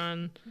pressure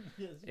on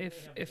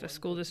if a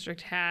school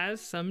district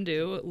has, some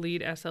do,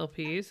 lead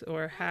SLPs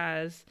or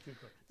has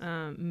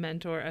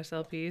mentor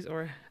SLPs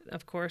or,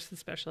 of course, the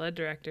special ed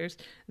directors.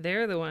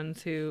 They're the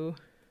ones who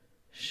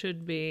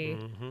should be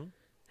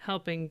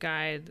helping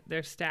guide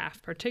their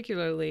staff,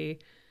 particularly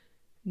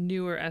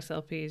newer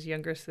SLPs,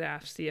 younger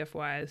staff,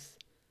 CFYs.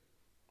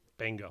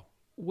 Bingo.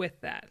 With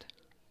that.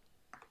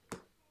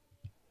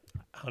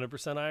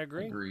 100% I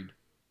agree. Agreed.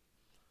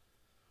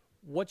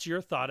 What's your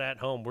thought at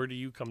home? Where do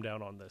you come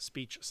down on this?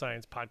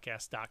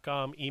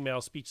 SpeechSciencePodcast.com. Email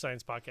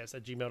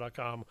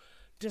SpeechSciencePodcast@gmail.com.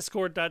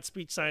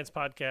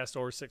 Discord.SpeechSciencePodcast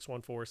or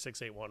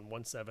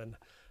 614-681-1798.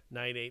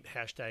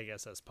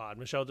 #SSPod.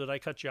 Michelle, did I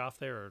cut you off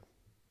there? Or?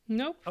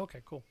 Nope.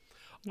 Okay, cool.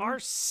 Our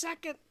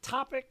second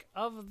topic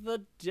of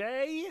the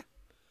day,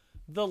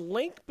 the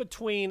link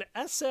between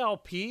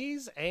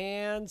SLPs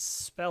and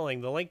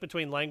spelling. The link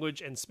between language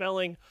and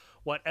spelling.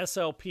 What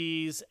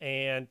SLPs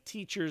and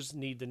teachers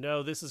need to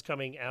know. This is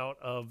coming out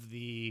of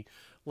the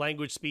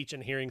Language, Speech,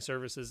 and Hearing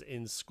Services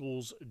in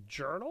Schools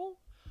Journal.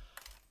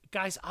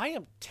 Guys, I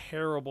am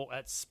terrible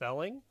at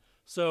spelling,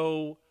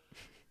 so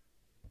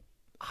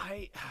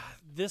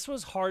this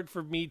was hard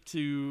for me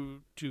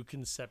to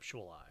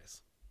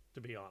conceptualize,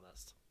 to be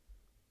honest.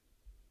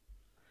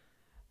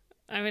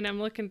 I mean, I'm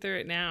looking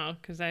through it now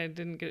because I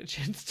didn't get a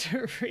chance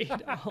to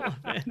read all of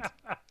it.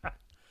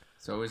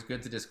 It's always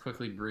good to just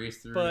quickly breeze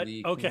through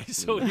Okay,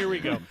 so here we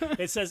go.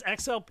 It says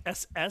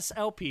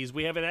SLPs.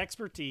 We have an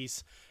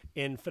expertise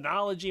in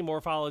phonology,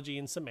 morphology,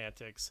 and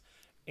semantics.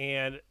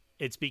 And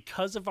it's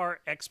because of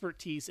our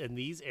expertise in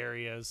these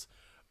areas,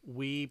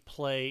 we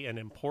play an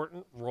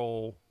important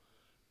role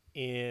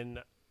in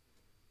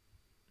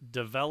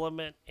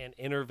development and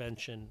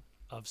intervention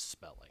of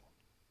spelling.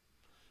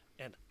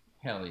 And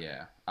hell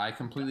yeah, I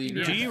completely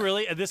agree. Do you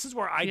really? This is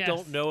where I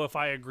don't know if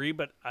I agree,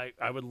 but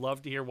I would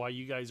love to hear why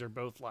you guys are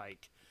both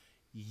like,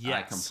 yes.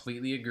 I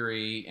completely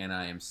agree, and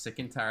I am sick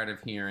and tired of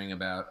hearing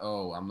about,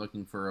 I'm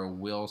looking for a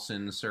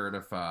Wilson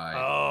certified.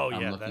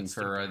 I'm looking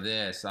for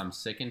this. I'm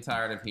sick and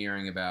tired of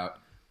hearing about,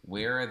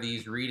 where are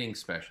these reading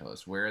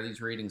specialists? Where are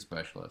these reading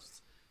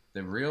specialists?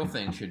 The real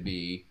thing should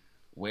be,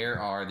 where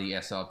are the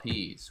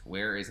SLPs?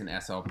 Where is an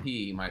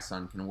SLP my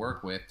son can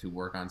work with to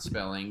work on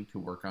spelling, to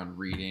work on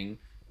reading,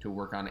 to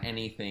work on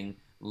anything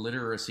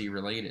literacy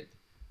related?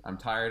 I'm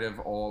tired of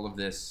all of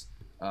this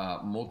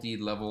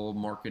multi-level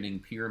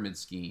marketing pyramid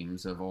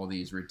schemes of all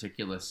these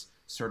ridiculous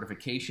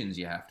certifications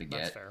you have to get.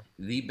 That's fair.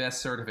 The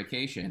best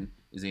certification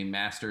is a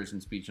master's in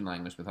speech and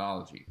language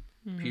pathology,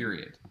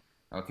 period.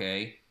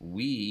 Okay?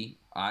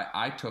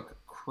 I took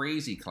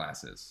crazy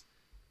classes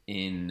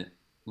in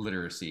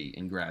literacy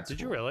in grad school.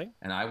 Did you really?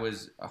 And I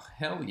was,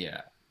 hell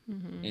yeah.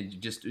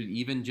 And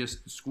even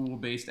just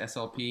school-based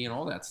SLP and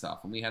all that stuff.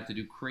 And we had to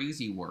do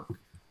crazy work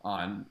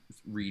on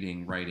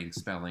reading, writing,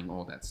 spelling,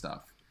 all that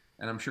stuff.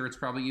 And I'm sure it's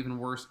probably even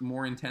worse,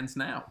 more intense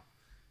now.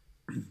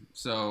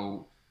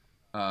 So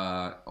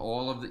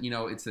all of the,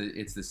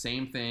 it's the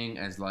same thing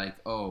as like,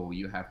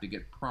 you have to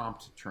get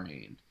prompt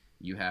trained.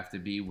 You have to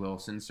be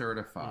Wilson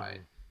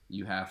certified.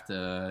 You have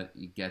to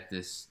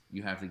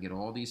get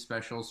all these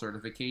special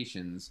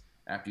certifications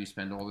after you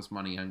spend all this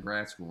money on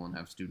grad school and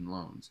have student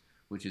loans,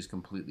 which is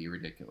completely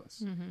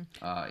ridiculous.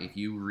 If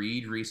you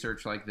read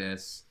research like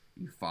this,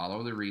 you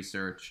follow the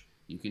research,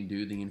 you can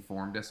do the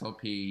informed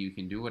SLP, you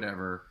can do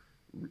whatever,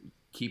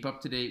 keep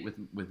up to date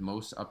with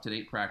most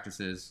up-to-date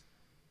practices,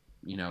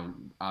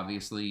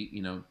 obviously,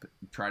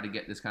 try to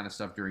get this kind of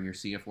stuff during your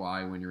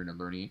CFY when you're in a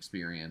learning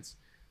experience.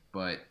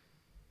 But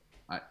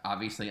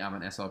obviously I'm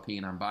an SLP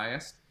and I'm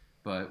biased,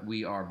 but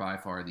we are by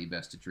far the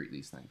best to treat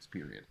these things,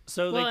 period.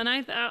 And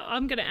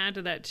I'm going to add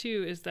to that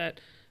too, is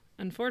that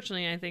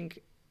unfortunately I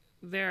think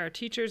there are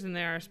teachers and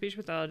there are speech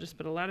pathologists,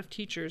 but a lot of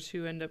teachers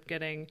who end up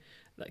getting,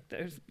 like,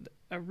 there's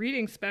a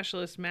reading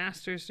specialist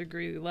master's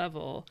degree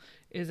level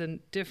is a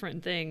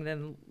different thing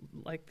than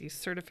like these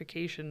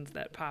certifications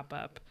that pop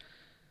up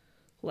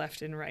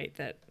left and right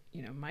that,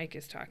 Mike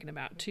is talking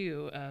about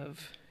too,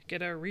 of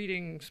get a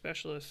reading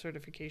specialist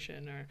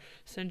certification or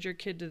send your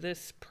kid to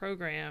this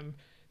program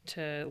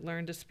to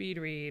learn to speed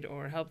read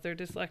or help their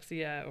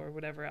dyslexia or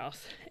whatever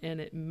else. And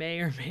it may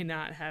or may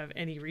not have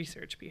any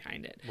research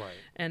behind it. Right.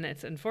 And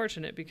it's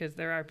unfortunate because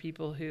there are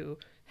people who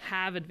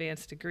have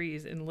advanced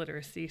degrees in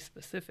literacy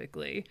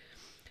specifically.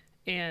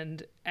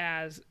 And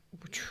as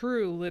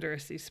true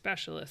literacy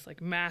specialists,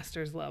 like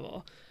master's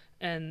level,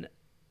 and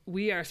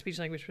we are speech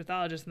language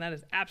pathologists, and that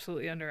is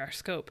absolutely under our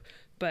scope.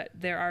 But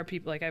there are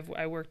people, like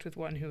I worked with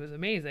one who was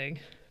amazing,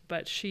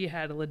 but she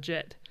had a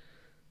legit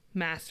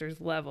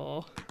master's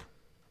level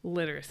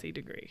literacy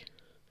degree.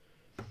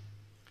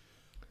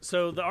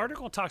 So the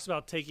article talks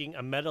about taking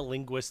a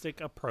meta-linguistic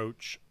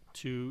approach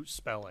to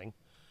spelling.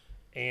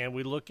 And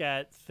we look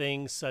at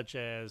things such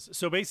as,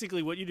 so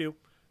basically what you do,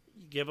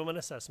 you give them an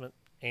assessment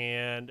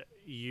and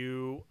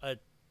you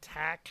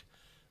attack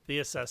the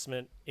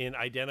assessment in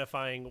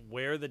identifying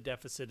where the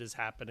deficit is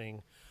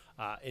happening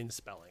in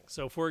spelling.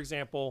 So for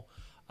example,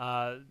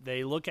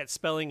 they look at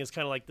spelling as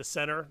kind of like the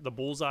center, the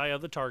bullseye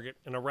of the target.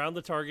 And around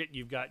the target,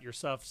 you've got your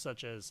stuff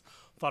such as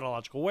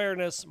phonological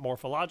awareness,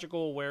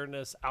 morphological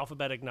awareness,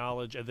 alphabetic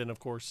knowledge, and then, of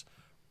course,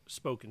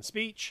 spoken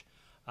speech.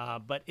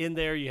 But in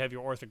there, you have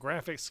your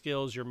orthographic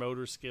skills, your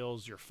motor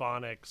skills, your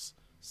phonics,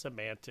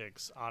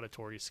 semantics,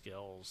 auditory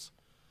skills,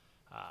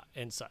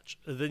 and such.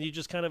 Then you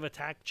just kind of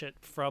attack it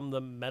from the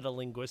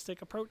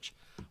meta-linguistic approach,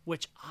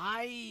 which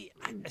I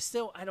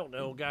don't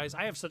know, guys.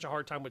 I have such a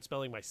hard time with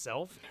spelling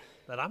myself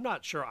that I'm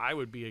not sure I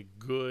would be a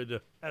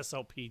good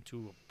SLP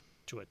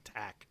to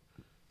attack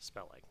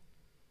spelling.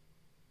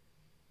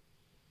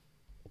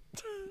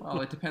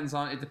 Well, it depends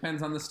on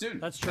the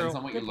student. That's true. Depends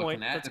on what you're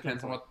looking at.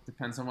 Depends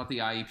on what the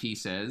IEP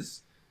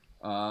says.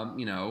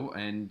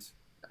 And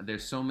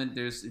there's so many.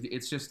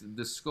 It's just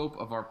the scope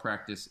of our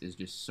practice is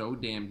just so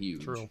damn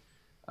huge. True.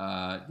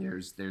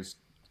 There's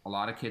a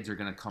lot of kids are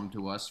going to come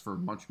to us for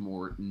much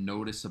more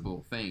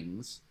noticeable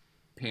things.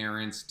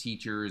 Parents,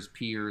 teachers,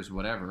 peers,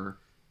 whatever.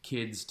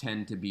 Kids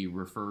tend to be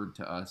referred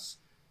to us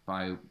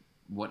by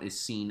what is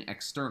seen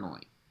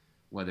externally,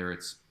 whether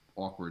it's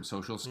awkward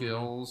social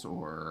skills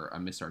or a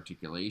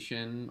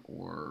misarticulation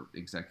or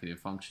executive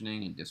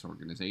functioning and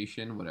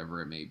disorganization,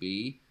 whatever it may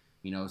be.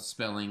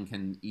 Spelling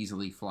can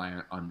easily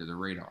fly under the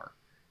radar.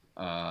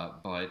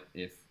 But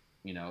if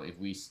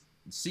we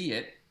see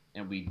it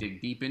and we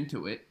dig deep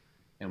into it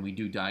and we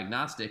do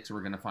diagnostics, we're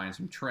going to find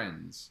some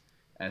trends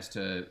as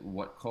to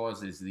what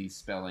causes these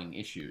spelling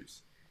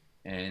issues.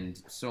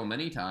 And so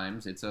many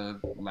times it's a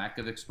lack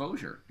of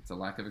exposure. It's a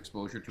lack of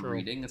exposure to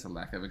reading. It's a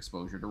lack of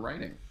exposure to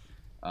writing.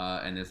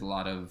 And there's a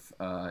lot of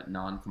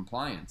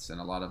non-compliance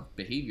and a lot of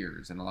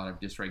behaviors and a lot of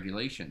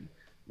dysregulation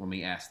when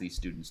we ask these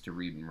students to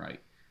read and write.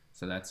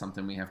 So that's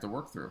something we have to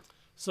work through.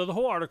 So the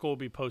whole article will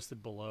be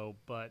posted below,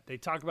 but they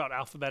talk about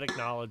alphabetic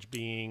knowledge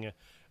being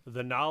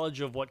the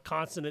knowledge of what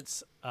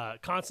consonants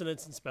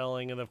and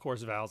spelling, and of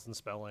course vowels and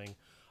spelling.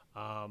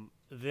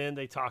 Then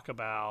they talk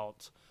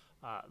about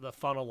the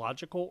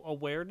phonological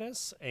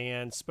awareness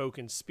and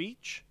spoken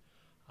speech.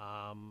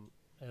 And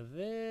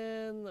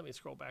then let me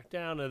scroll back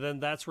down, and then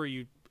that's where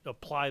you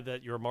apply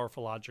your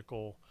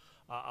morphological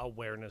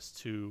awareness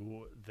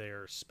to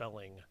their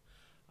spelling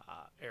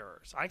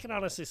errors. I can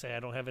honestly say I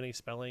don't have any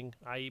spelling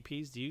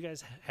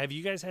IEPs. Have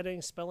you guys had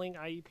any spelling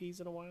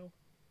IEPs in a while?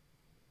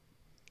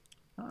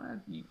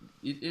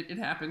 It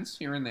happens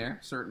here and there,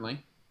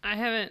 certainly. I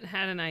haven't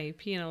had an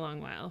IEP in a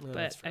long while,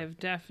 but I've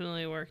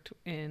definitely worked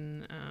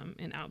in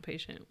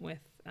outpatient with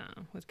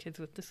kids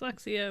with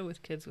dyslexia,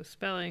 with kids with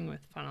spelling,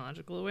 with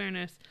phonological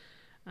awareness.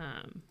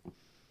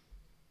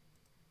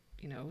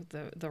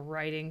 The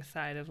writing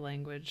side of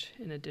language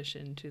in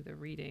addition to the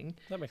reading.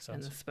 That makes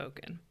sense. And the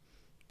spoken,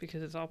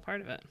 because it's all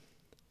part of it.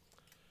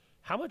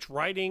 How much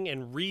writing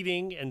and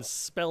reading and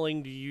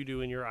spelling do you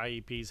do in your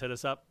IEPs? Hit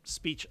us up,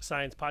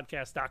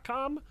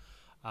 speechsciencepodcast.com,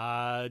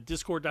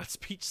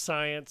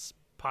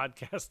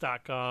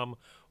 discord.speechsciencepodcast.com,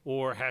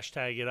 or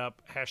hashtag it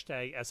up,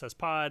 hashtag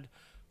SSPod,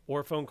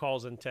 or phone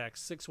calls and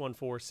text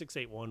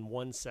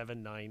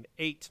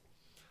 614-681-1798.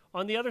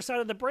 On the other side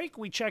of the break,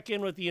 we check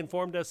in with the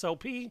Informed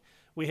SLP.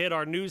 We hit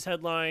our news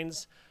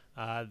headlines,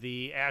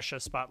 the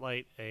ASHA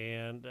spotlight,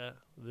 and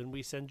then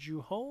we send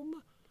you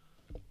home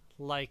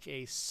like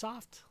a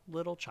soft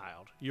little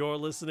child. You're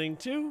listening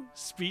to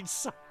Speech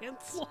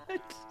Science.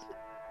 What?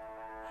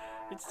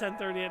 It's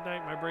 10:30 at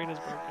night. My brain is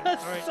broken. All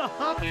right.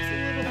 Soft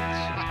little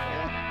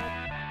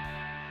child.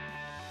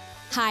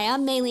 Hi,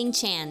 I'm Mei-Ling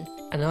Chan.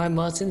 And I'm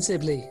Martin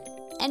Sibley.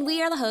 And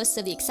we are the hosts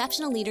of the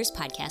Exceptional Leaders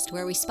Podcast,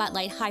 where we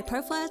spotlight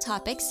high-profile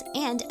topics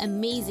and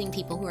amazing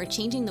people who are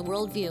changing the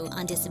worldview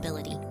on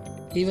disability.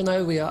 Even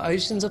though we are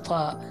oceans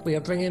apart, we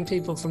are bringing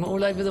people from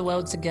all over the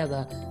world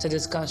together to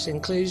discuss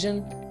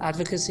inclusion,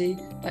 advocacy,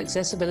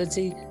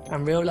 accessibility,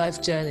 and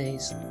real-life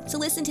journeys. So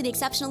listen to the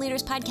Exceptional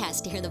Leaders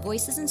Podcast to hear the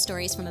voices and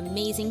stories from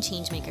amazing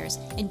changemakers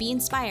and be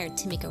inspired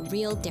to make a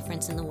real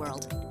difference in the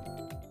world.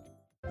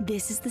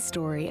 This is the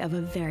story of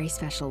a very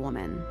special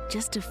woman.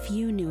 Just a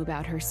few knew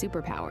about her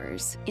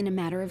superpowers. In a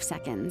matter of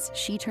seconds,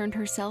 she turned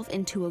herself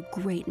into a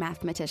great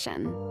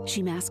mathematician.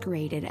 She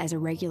masqueraded as a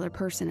regular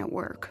person at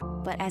work,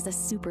 but as a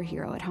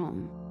superhero at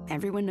home.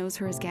 Everyone knows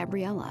her as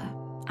Gabriella.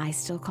 I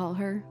still call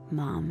her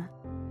Mom.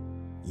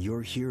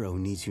 Your hero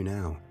needs you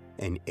now,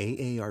 and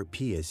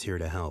AARP is here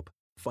to help.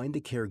 Find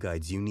the care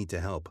guides you need to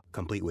help,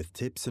 complete with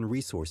tips and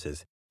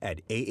resources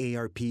at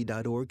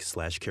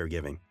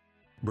aarp.org/caregiving.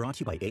 Brought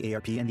to you by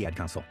AARP and the Ad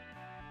Council.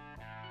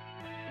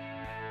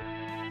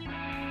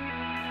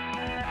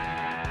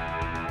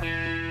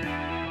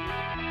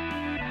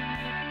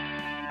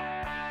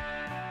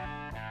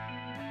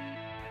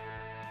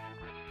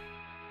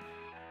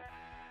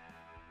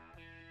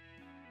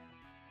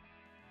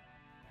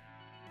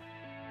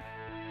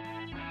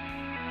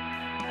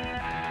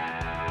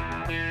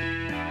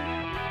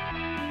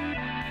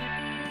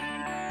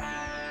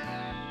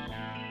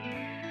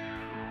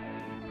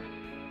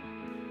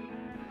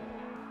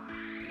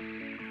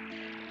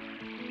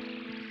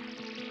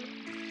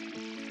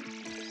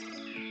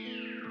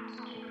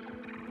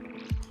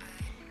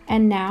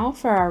 And now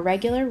for our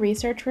regular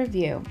research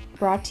review,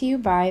 brought to you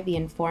by the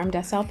Informed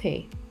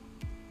SLP.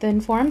 The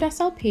Informed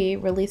SLP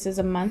releases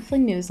a monthly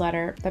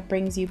newsletter that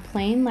brings you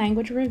plain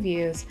language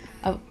reviews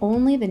of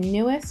only the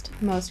newest,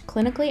 most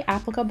clinically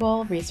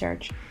applicable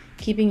research,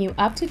 keeping you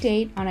up to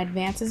date on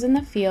advances in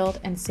the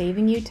field and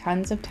saving you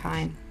tons of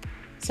time.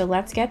 So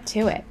let's get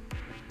to it.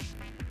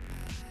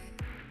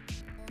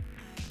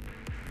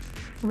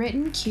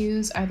 Written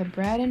cues are the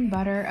bread and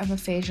butter of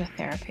aphasia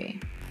therapy.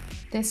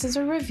 This is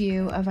a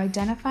review of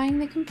identifying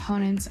the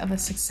components of a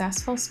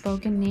successful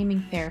spoken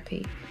naming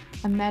therapy,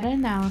 a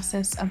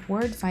meta-analysis of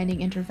word-finding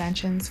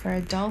interventions for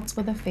adults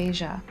with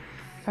aphasia,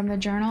 from the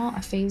journal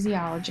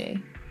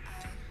Aphasiology.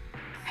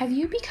 Have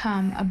you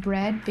become a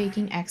bread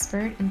baking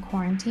expert in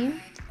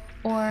quarantine?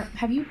 Or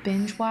have you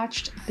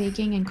binge-watched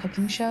baking and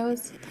cooking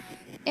shows?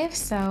 If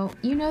so,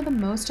 you know the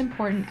most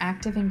important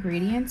active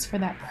ingredients for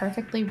that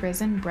perfectly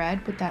risen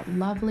bread with that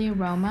lovely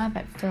aroma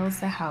that fills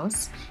the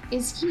house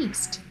is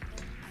yeast.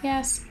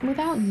 Yes,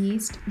 without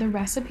yeast, the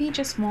recipe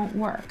just won't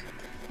work,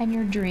 and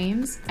your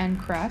dreams and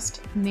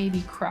crust may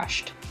be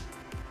crushed.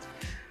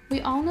 We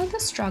all know the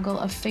struggle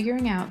of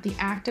figuring out the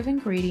active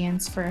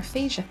ingredients for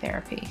aphasia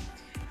therapy.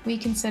 We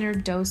consider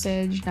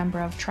dosage, number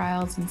of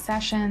trials and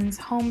sessions,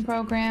 home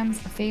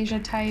programs, aphasia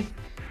type,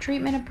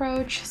 treatment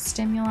approach,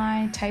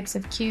 stimuli, types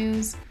of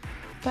cues,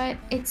 but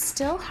it's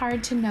still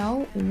hard to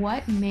know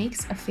what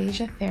makes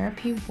aphasia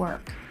therapy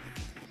work.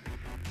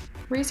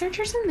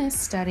 Researchers in this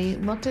study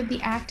looked at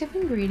the active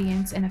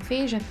ingredients in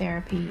aphasia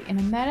therapy in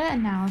a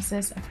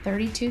meta-analysis of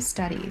 32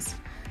 studies,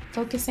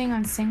 focusing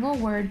on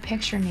single-word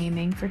picture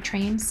naming for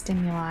trained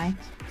stimuli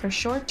for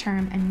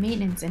short-term and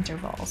maintenance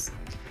intervals.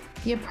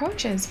 The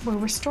approaches were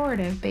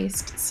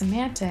restorative-based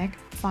semantic,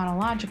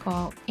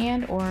 phonological,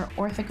 and/or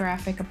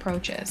orthographic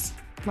approaches.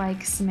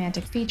 like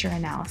semantic feature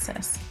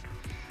analysis.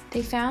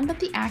 They found that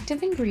the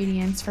active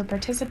ingredients for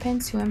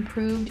participants who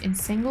improved in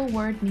single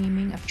word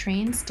naming of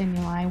trained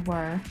stimuli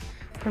were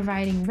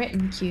providing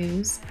written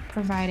cues,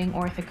 providing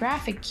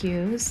orthographic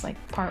cues, like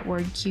part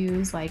word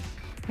cues like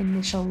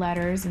initial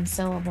letters and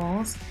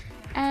syllables,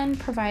 and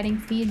providing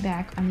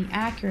feedback on the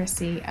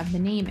accuracy of the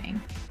naming.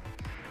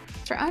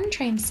 For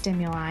untrained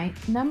stimuli,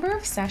 number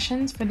of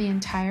sessions for the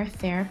entire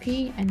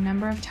therapy and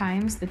number of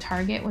times the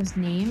target was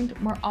named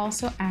were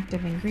also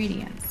active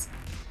ingredients.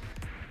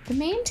 The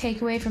main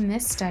takeaway from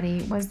this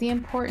study was the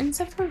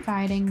importance of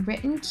providing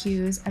written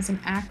cues as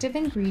an active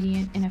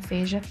ingredient in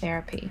aphasia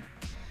therapy.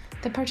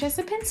 The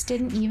participants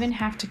didn't even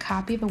have to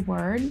copy the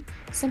word,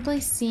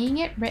 simply seeing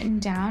it written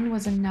down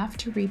was enough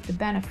to reap the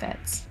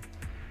benefits.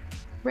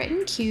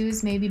 Written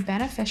cues may be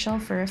beneficial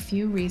for a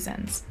few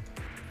reasons.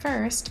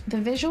 First,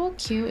 the visual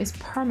cue is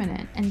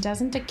permanent and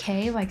doesn't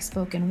decay like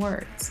spoken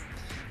words.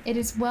 It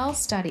is well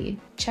studied.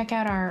 Check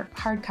out our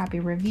hard copy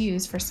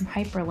reviews for some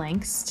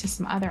hyperlinks to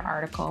some other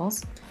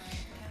articles.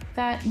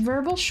 That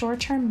verbal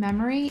short-term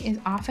memory is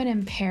often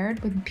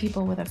impaired with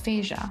people with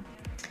aphasia.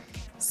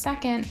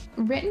 Second,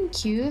 written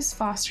cues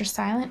foster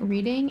silent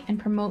reading and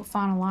promote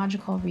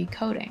phonological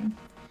recoding.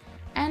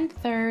 And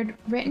third,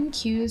 written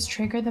cues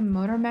trigger the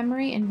motor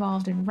memory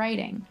involved in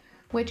writing,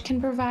 which can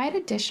provide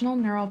additional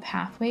neural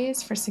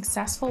pathways for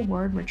successful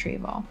word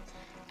retrieval.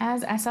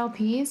 As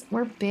SLPs,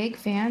 we're big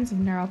fans of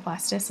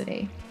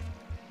neuroplasticity.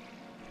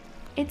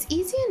 It's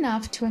easy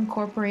enough to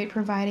incorporate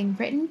providing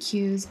written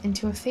cues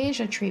into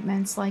aphasia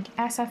treatments like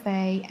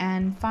SFA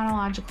and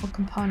phonological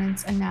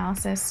components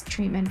analysis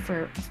treatment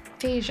for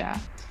aphasia,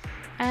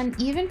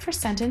 and even for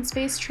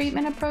sentence-based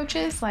treatment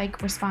approaches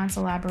like response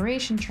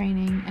elaboration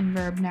training and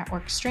verb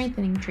network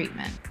strengthening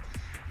treatment,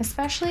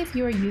 especially if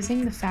you are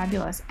using the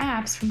fabulous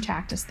apps from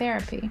Tactus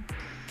Therapy.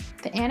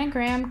 The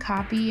anagram,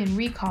 copy, and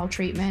recall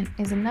treatment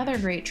is another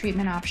great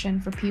treatment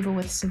option for people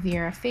with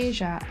severe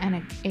aphasia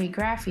and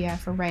agraphia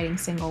for writing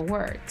single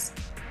words.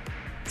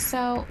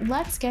 So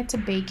let's get to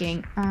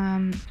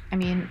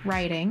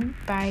writing,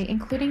 by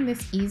including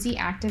this easy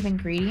active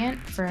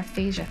ingredient for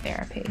aphasia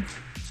therapy.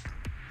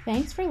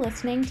 Thanks for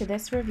listening to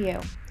this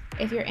review.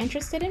 If you're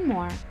interested in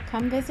more,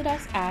 come visit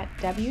us at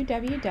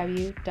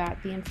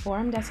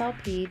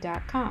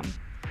www.theinformedslp.com.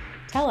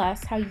 Tell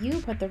us how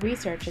you put the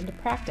research into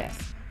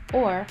practice,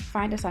 or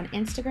find us on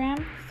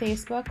Instagram,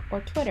 Facebook,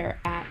 or Twitter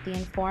at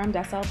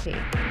theinformedslp.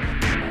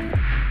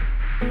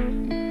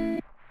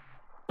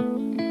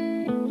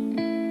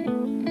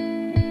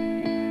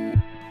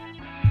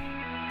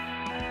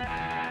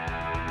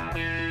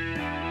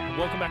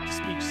 Welcome back to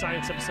Speech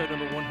Science, episode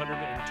number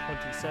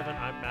 127.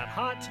 I'm Matt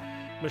Hott.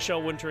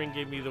 Michelle Wintering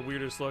gave me the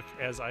weirdest look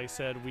as I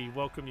said, we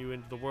welcome you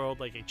into the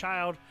world like a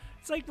child.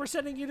 It's like we're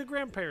sending you to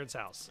grandparents'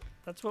 house.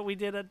 That's what we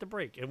did at the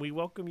break. And we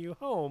welcome you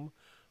home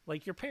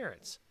like your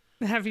parents.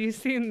 Have you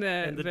seen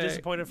the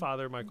disappointed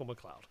father, Michael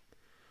McLeod?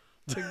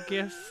 The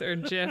GIFs or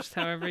GIFs,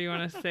 however you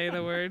want to say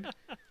the word.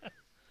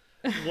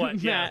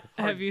 What? Matt,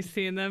 have you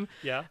seen them?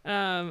 Yeah.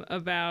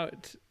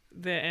 About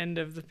the end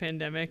of the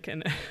pandemic,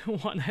 and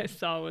one I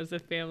saw was a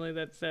family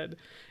that said,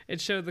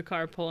 it showed the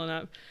car pulling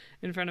up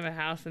in front of a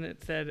house, and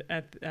it said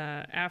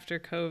after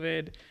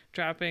COVID,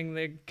 dropping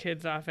the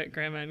kids off at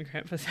grandma and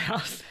grandpa's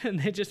house, and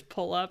they just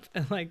pull up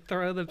and like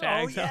throw the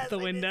bags out the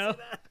window.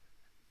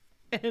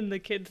 And the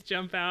kids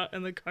jump out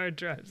and the car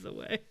drives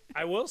away.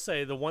 I will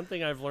say the one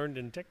thing I've learned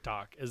in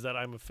TikTok is that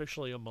I'm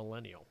officially a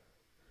millennial.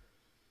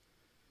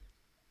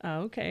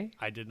 Oh, okay.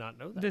 I did not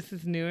know that. This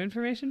is new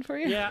information for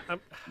you? Yeah.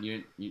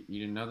 You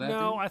didn't know that?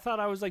 No, I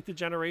thought I was like the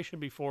generation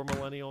before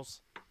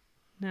millennials.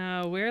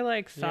 No, we're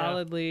like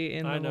solidly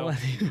in the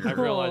millennial. I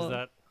realize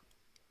that.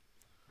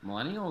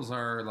 Millennials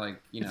are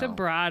like, it's a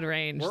broad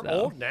range. We're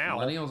old now.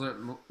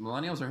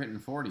 Millennials are hitting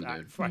 40,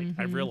 dude. Right,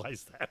 I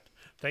realized that.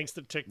 Thanks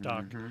to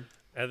TikTok. Mm-hmm.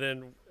 And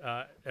then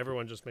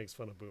everyone just makes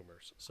fun of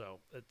boomers. So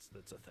it's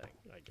a thing,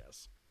 I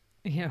guess.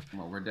 Yeah.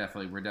 Well, we're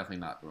definitely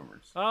not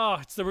boomers. Oh,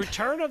 it's the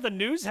return of the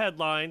news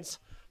headlines.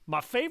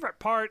 My favorite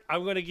part,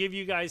 I'm going to give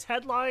you guys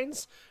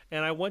headlines,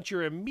 and I want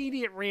your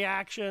immediate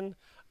reaction.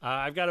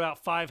 I've got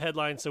about 5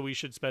 headlines, so we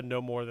should spend no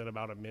more than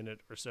about a minute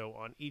or so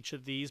on each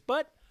of these.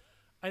 But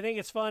I think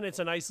it's fun. It's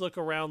a nice look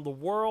around the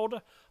world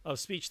of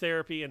speech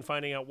therapy and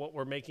finding out what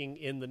we're making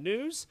in the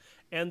news.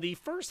 And the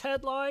first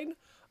headline,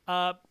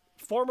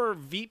 former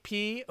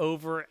VP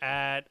over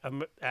at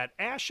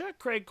ASHA,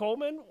 Craig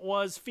Coleman,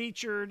 was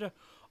featured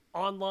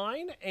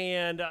online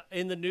and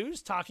in the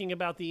news talking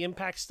about the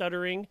impact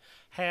stuttering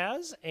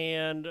has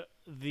and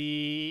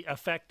the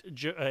effect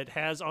it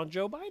has on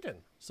Joe Biden.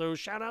 So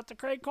shout out to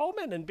Craig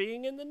Coleman and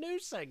being in the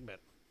news segment.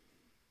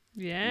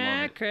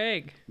 Yeah,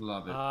 Craig.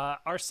 Love it.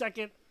 Our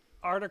second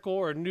article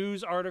or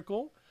news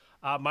article,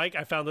 Mike,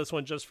 I found this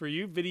one just for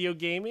you. Video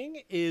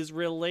gaming is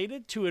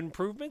related to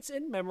improvements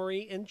in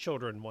memory in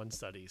children, one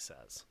study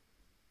says.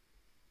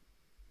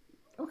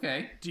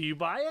 Okay. Do you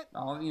buy it?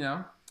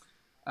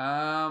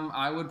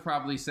 I would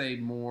probably say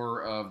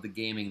more of the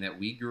gaming that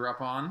we grew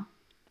up on.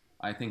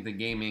 I think the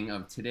gaming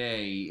of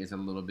today is a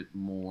little bit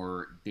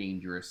more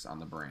dangerous on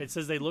the brain. It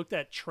says they looked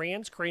at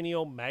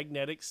transcranial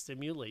magnetic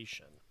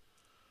stimulation.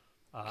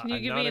 Can you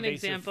give me an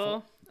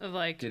example of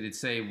like? Did it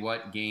say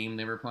what game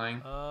they were playing?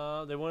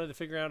 They wanted to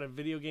figure out if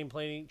video game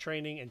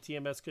training and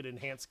TMS could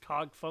enhance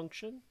cog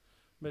function.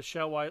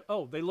 Michelle White.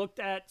 Oh, they looked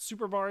at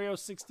Super Mario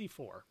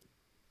 64.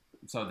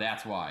 So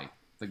that's why.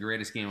 The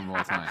greatest game of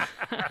all time.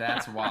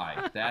 That's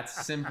why.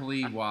 That's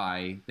simply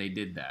why they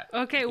did that.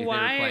 Okay,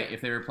 why?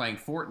 If they were playing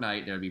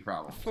Fortnite, there'd be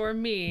problems. For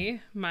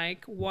me,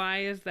 Mike,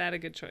 why is that a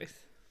good choice?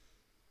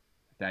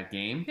 That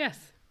game?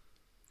 Yes.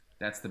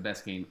 That's the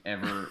best game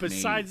ever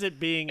Besides made, it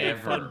being ever.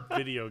 a fun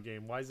video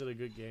game. Why is it a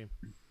good game?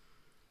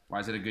 Why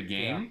is it a good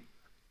game?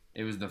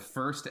 Yeah. It was the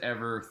first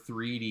ever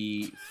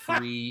 3D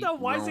free No,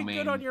 why is it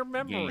good on your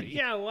memory? Game.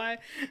 Yeah,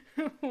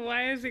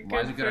 why is it good?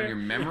 Why is it good on your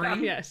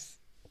memory? Yes.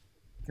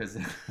 Because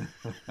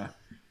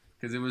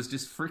it was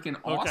just freaking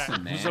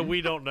awesome, man. So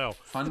we don't know.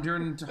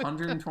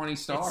 120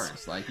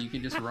 stars. Like, you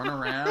can just run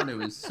around. It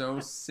was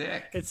so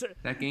sick.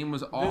 That game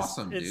was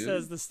awesome, dude. It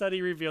says the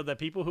study revealed that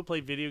people who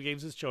played video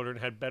games as children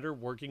had better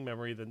working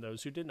memory than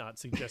those who did not,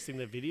 suggesting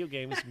that video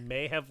games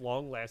may have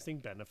long-lasting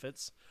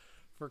benefits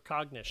for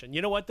cognition.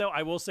 You know what, though?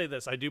 I will say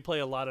this. I do play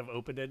a lot of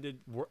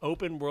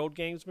open world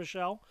games,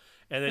 Michelle.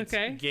 And it's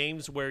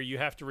games where you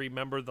have to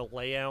remember the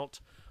layout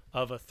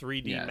of a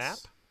 3D map.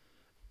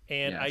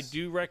 And I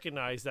do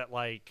recognize that,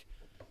 like,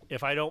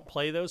 if I don't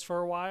play those for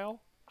a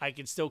while, I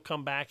can still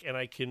come back and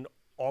I can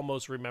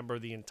almost remember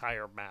the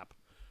entire map.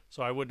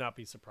 So I would not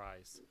be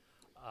surprised.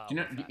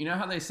 You know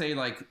how they say,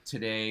 like,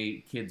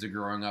 today kids are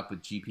growing up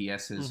with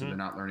GPSs, so they're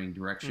not learning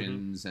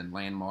directions and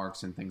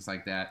landmarks and things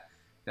like that.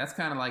 That's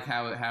kind of like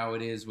how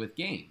it is with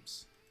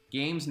games.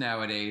 Games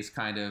nowadays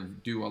kind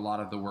of do a lot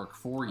of the work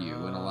for you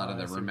and a lot of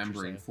the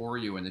remembering for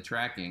you and the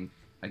tracking.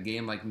 A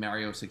game like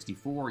Mario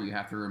 64, you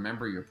have to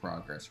remember your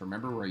progress,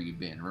 remember where you've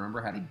been,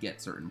 remember how to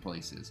get certain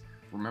places,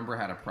 remember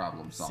how to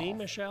problem solve. See,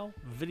 Michelle?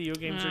 Video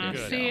games are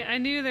good. See, I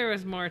knew there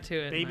was more to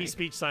it. Baby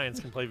Speech Science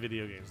can play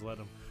video games. Let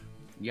them.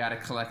 You got to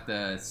collect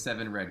the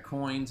 7 red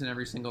coins in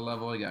every single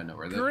level. You got to know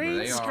where they are.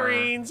 Green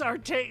screens are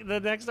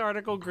the next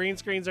article. Green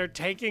screens are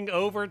taking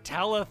over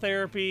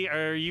teletherapy.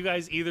 Are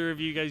either of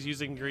you guys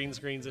using green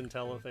screens in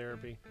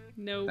teletherapy?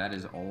 No. That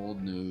is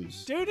old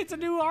news. Dude, it's a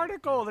new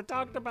article that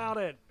talked about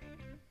it.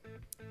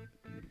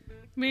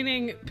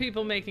 Meaning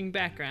people making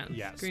backgrounds.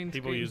 Yes, green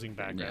people screen. using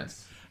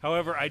backgrounds. Yes.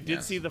 However, I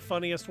did see the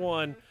funniest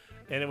one,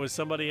 and it was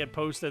somebody had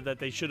posted that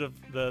they should have,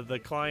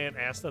 the client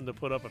asked them to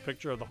put up a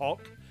picture of the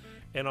Hulk,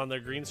 and on their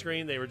green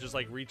screen, they were just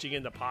like reaching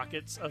into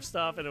pockets of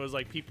stuff, and it was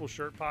like people's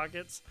shirt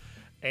pockets,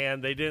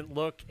 and they didn't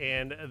look,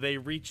 and they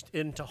reached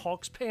into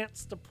Hulk's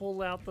pants to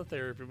pull out the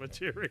therapy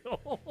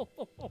material.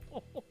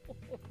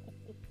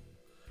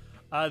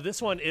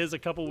 This one is a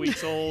couple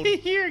weeks old.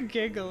 You're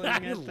giggling I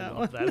at that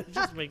love one. that. It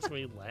just makes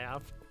me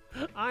laugh.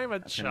 I'm a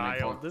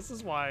child. This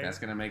is why. That's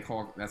gonna make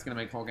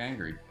Hulk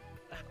angry.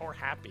 Or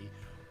happy.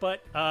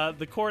 But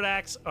the court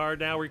acts are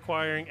now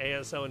requiring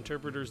ASL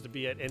interpreters to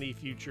be at any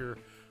future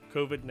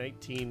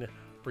COVID-19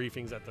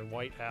 briefings at the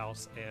White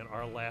House. And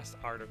our last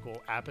article,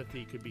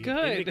 apathy could be an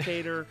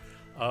indicator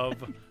of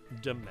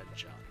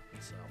dementia.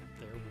 So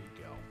there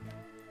we go.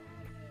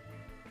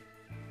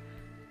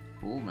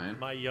 Cool, man.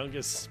 My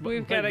youngest,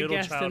 We've got a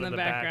guest in the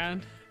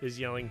background. Is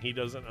yelling, he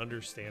doesn't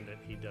understand it.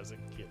 He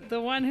doesn't get it.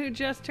 The one who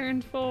just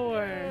turned 4.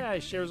 Yeah,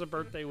 he shares a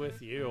birthday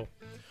with you.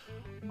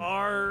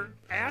 Our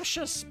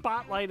ASHA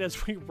spotlight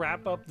as we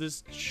wrap up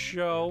this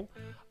show.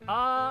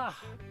 I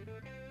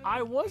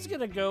was going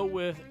to go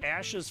with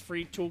ASHA's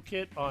free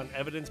toolkit on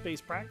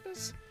evidence-based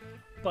practice,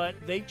 but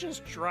they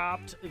just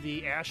dropped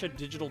the ASHA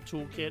digital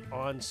toolkit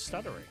on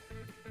stuttering.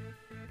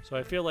 So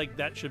I feel like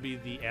that should be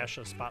the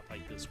ASHA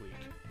spotlight this week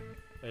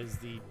as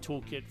the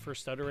toolkit for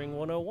Stuttering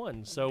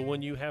 101. So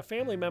when you have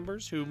family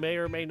members who may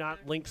or may not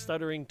link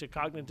stuttering to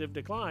cognitive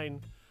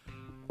decline,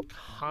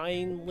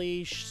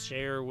 kindly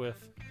share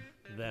with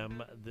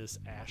them this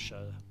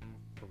ASHA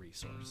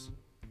resource.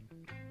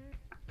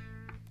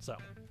 So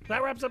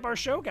that wraps up our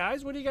show,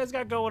 guys. What do you guys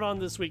got going on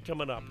this week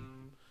coming up?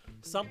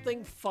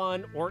 Something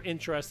fun or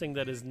interesting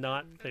that is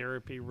not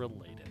therapy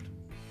related.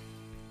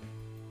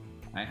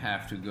 I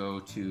have to go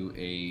to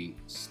a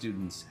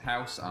student's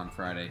house on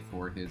Friday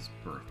for his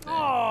birthday.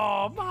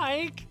 Oh,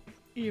 Mike!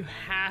 You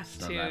have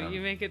to.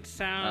 You make it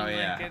sound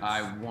like it's...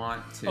 I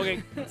want to.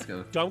 Okay, let's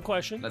go. Dumb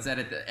question. Let's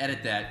edit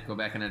that. Go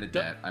back and edit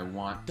that. I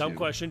want to. Dumb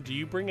question. Do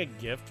you bring a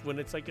gift when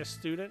it's like a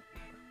student?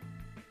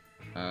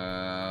 You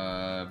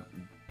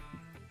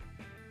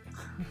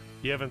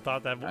haven't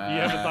thought that. You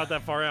haven't thought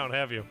that far out,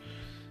 have you?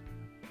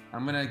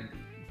 I'm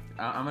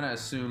gonna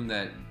assume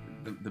that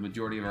the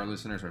majority of our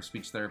listeners are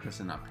speech therapists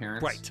and not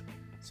parents. Right.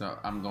 So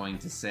I'm going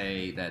to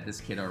say that this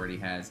kid already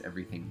has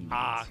everything he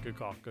needs. Good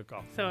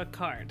call. So a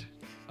card.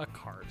 A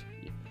card.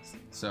 Yes.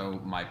 So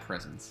my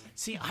presence.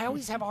 See, I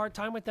always have a hard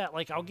time with that.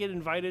 Like, I'll get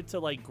invited to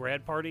like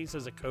grad parties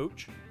as a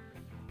coach,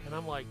 and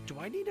I'm like, do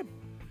I need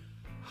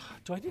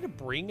to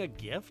bring a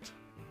gift?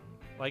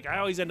 Like, I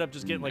always end up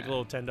just getting like a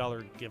little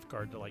 $10 gift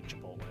card to like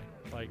Chipotle.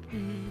 Like,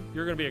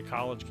 you're going to be a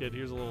college kid.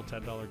 Here's a little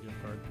 $10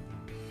 gift card.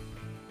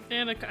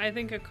 And I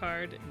think a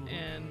card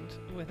and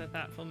with a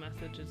thoughtful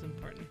message is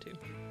important too.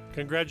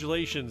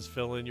 Congratulations,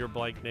 fill in your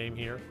blank name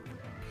here.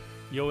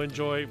 You'll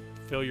enjoy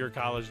fill your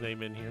college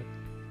name in here.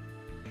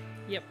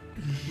 Yep.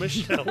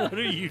 Michelle, what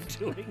are you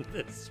doing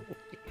this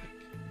week?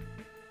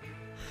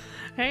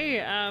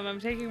 Hey, I'm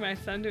taking my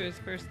son to his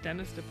first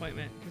dentist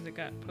appointment because it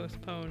got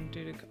postponed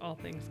due to all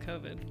things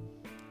COVID.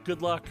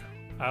 Good luck.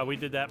 We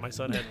did that. My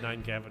son had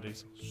 9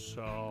 cavities.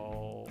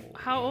 So.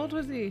 How old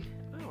was he?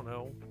 I don't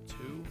know.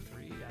 2,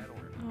 3. I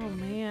don't remember. Oh,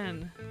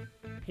 man.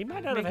 He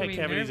might not have had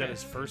cavities at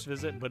his first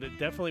visit, but it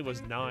definitely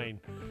was 9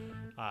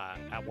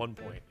 at one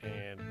point,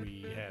 and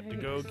we had to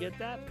go get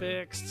that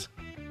fixed.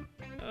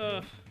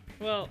 Ugh.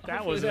 Well,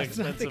 that was an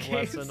expensive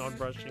lesson on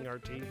brushing our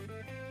teeth.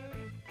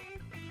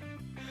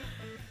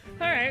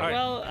 All right.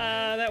 Well,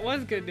 that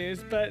was good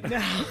news, but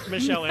now,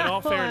 Michelle, in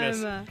all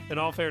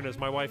fairness,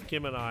 my wife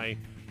Kim and I,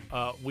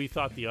 we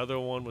thought the other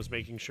one was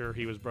making sure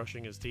he was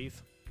brushing his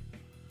teeth,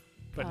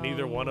 but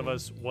neither one of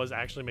us was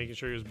actually making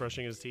sure he was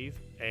brushing his teeth,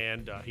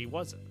 and he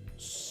wasn't.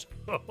 So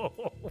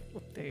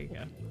there you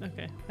go.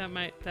 Okay, that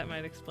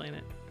might explain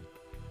it.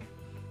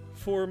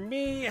 For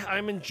me,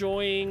 I'm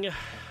enjoying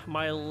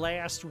my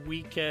last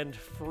weekend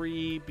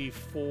free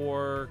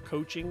before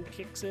coaching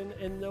kicks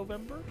in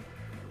November.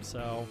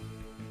 So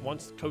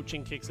once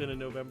coaching kicks in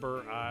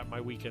November,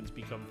 my weekends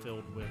become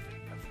filled with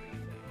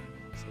everything.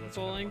 So that's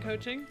bowling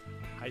coaching?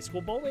 High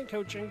school bowling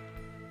coaching.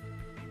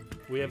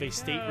 We have a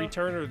state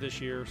returner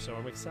this year, so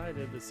I'm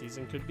excited. The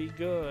season could be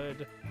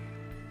good.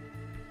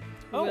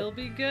 Will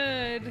be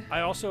good.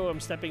 I also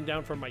am stepping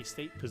down from my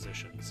state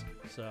positions.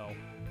 So,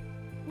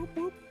 whoop,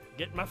 whoop.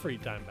 Getting my free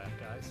time back,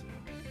 guys.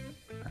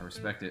 I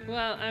respect it.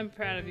 Well, I'm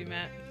proud of you,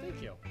 Matt.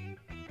 Thank you.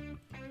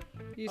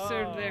 You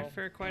served there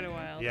for quite a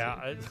while.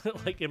 Yeah,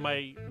 like in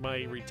my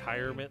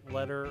retirement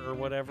letter or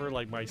whatever,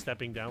 like my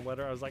stepping down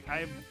letter, I was like,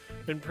 I've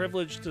been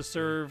privileged to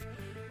serve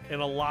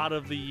in a lot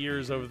of the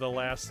years over the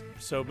last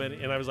so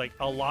many, and I was like,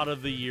 a lot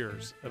of the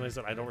years. And I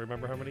said, I don't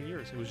remember how many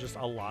years. It was just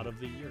a lot of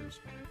the years.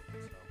 So.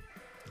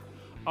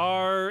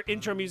 Our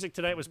intro music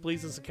tonight was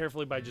Please Listen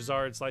Carefully by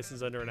Jazar. It's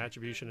licensed under an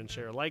attribution and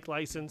share alike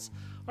license.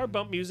 Our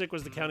bump music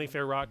was the County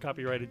Fair Rock,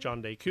 copyrighted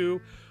John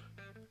Deku.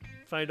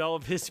 Find all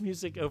of his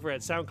music over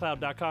at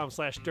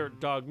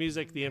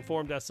soundcloud.com/dirtdogmusic. The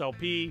Informed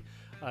SLP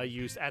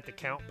used At The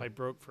Count by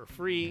Broke for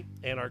free.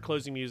 And our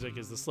closing music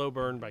is The Slow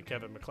Burn by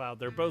Kevin MacLeod.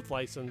 They're both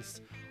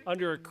licensed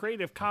under a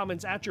Creative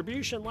Commons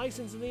attribution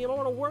license in the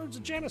immortal words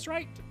of Janice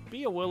Wright.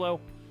 Be a willow,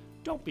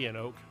 don't be an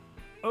oak.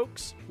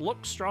 Oaks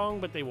look strong,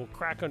 but they will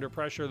crack under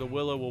pressure. The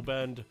willow will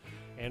bend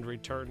and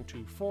return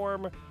to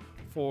form.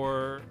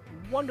 For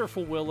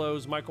wonderful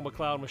willows, Michael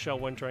McLeod, Michelle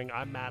Wintering,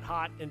 I'm Matt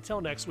Hott.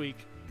 Until next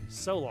week,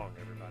 so long,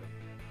 everybody.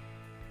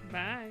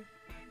 Bye.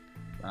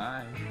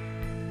 Bye.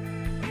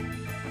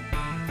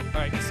 All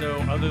right, so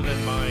other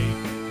than my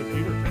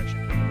computer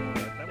crashing,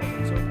 that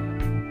wasn't so bad.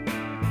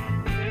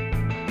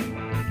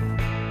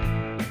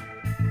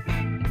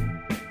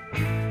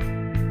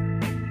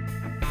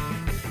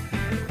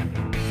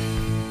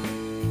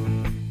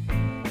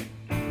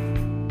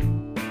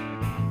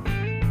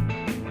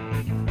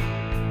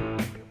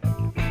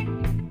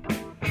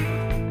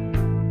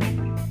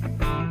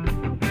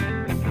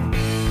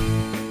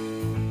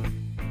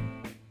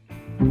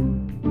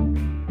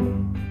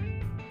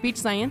 Speech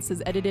Science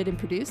is edited and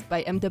produced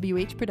by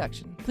MWH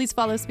Production. Please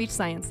follow Speech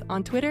Science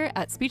on Twitter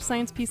at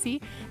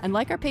SpeechSciencePC and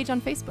like our page on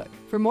Facebook.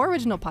 For more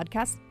original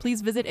podcasts,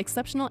 please visit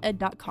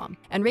exceptionaled.com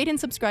and rate and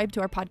subscribe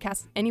to our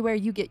podcast anywhere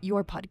you get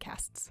your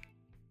podcasts.